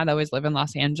they might not always live in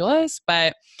Los Angeles,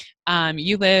 but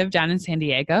you live down in San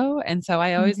Diego. And so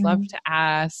I always love to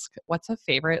ask, what's a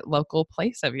favorite local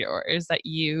place of yours that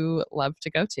you love to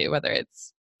go to, whether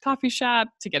it's coffee shop,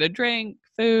 to get a drink,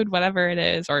 food, whatever it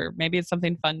is, or maybe it's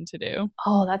something fun to do.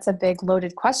 Oh, that's a big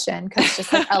loaded question because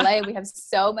just like LA, we have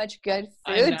so much good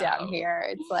food down here.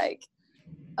 It's like,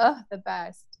 the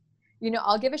best.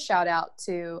 I'll give a shout out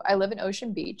to, I live in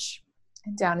Ocean Beach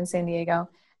down in San Diego,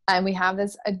 and we have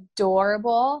this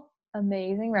adorable,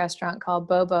 amazing restaurant called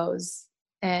Bobo's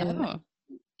in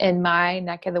my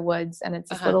neck of the woods. And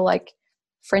it's this little like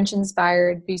French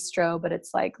inspired bistro, but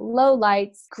it's like low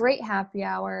lights, great happy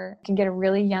hour, can get a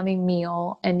really yummy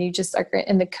meal, and you just are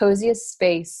in the coziest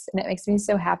space. And it makes me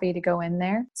so happy to go in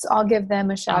there. So I'll give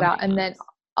them a shout out. And then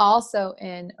also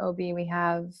in OB, we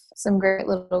have a great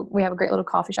little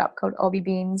coffee shop called OB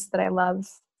Beans that I love.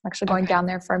 I'm actually going down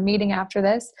there for a meeting after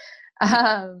this.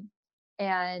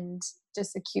 And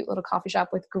just a cute little coffee shop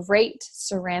with great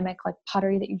ceramic like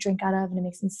pottery that you drink out of, and it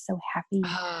makes me so happy.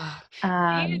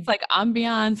 It's like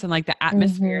ambiance and like the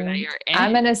atmosphere that you're in.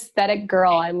 I'm an aesthetic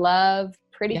girl. I love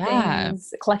pretty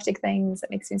things, eclectic things. That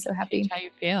makes me so happy. How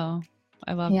you feel.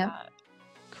 I love that.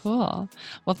 Cool.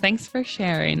 Well, thanks for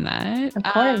sharing that. Of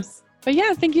course. But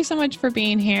yeah, thank you so much for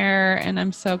being here. And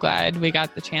I'm so glad we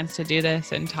got the chance to do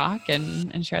this and talk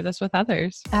and share this with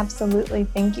others. Absolutely.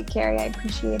 Thank you, Carrie. I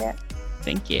appreciate it.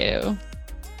 Thank you.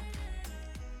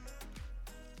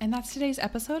 And that's today's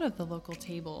episode of The Local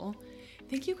Table.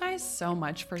 Thank you guys so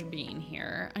much for being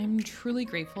here. I'm truly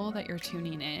grateful that you're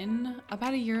tuning in.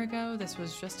 About a year ago, this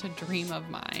was just a dream of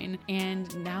mine.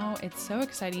 And now it's so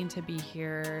exciting to be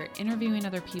here, interviewing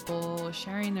other people,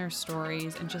 sharing their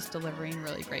stories, and just delivering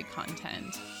really great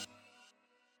content.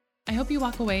 I hope you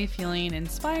walk away feeling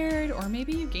inspired, or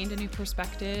maybe you gained a new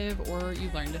perspective, or you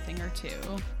learned a thing or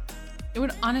two. It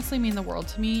would honestly mean the world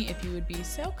to me if you would be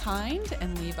so kind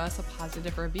and leave us a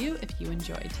positive review if you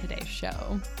enjoyed today's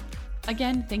show.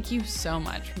 Again, thank you so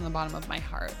much from the bottom of my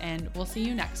heart, and we'll see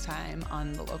you next time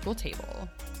on The Local Table.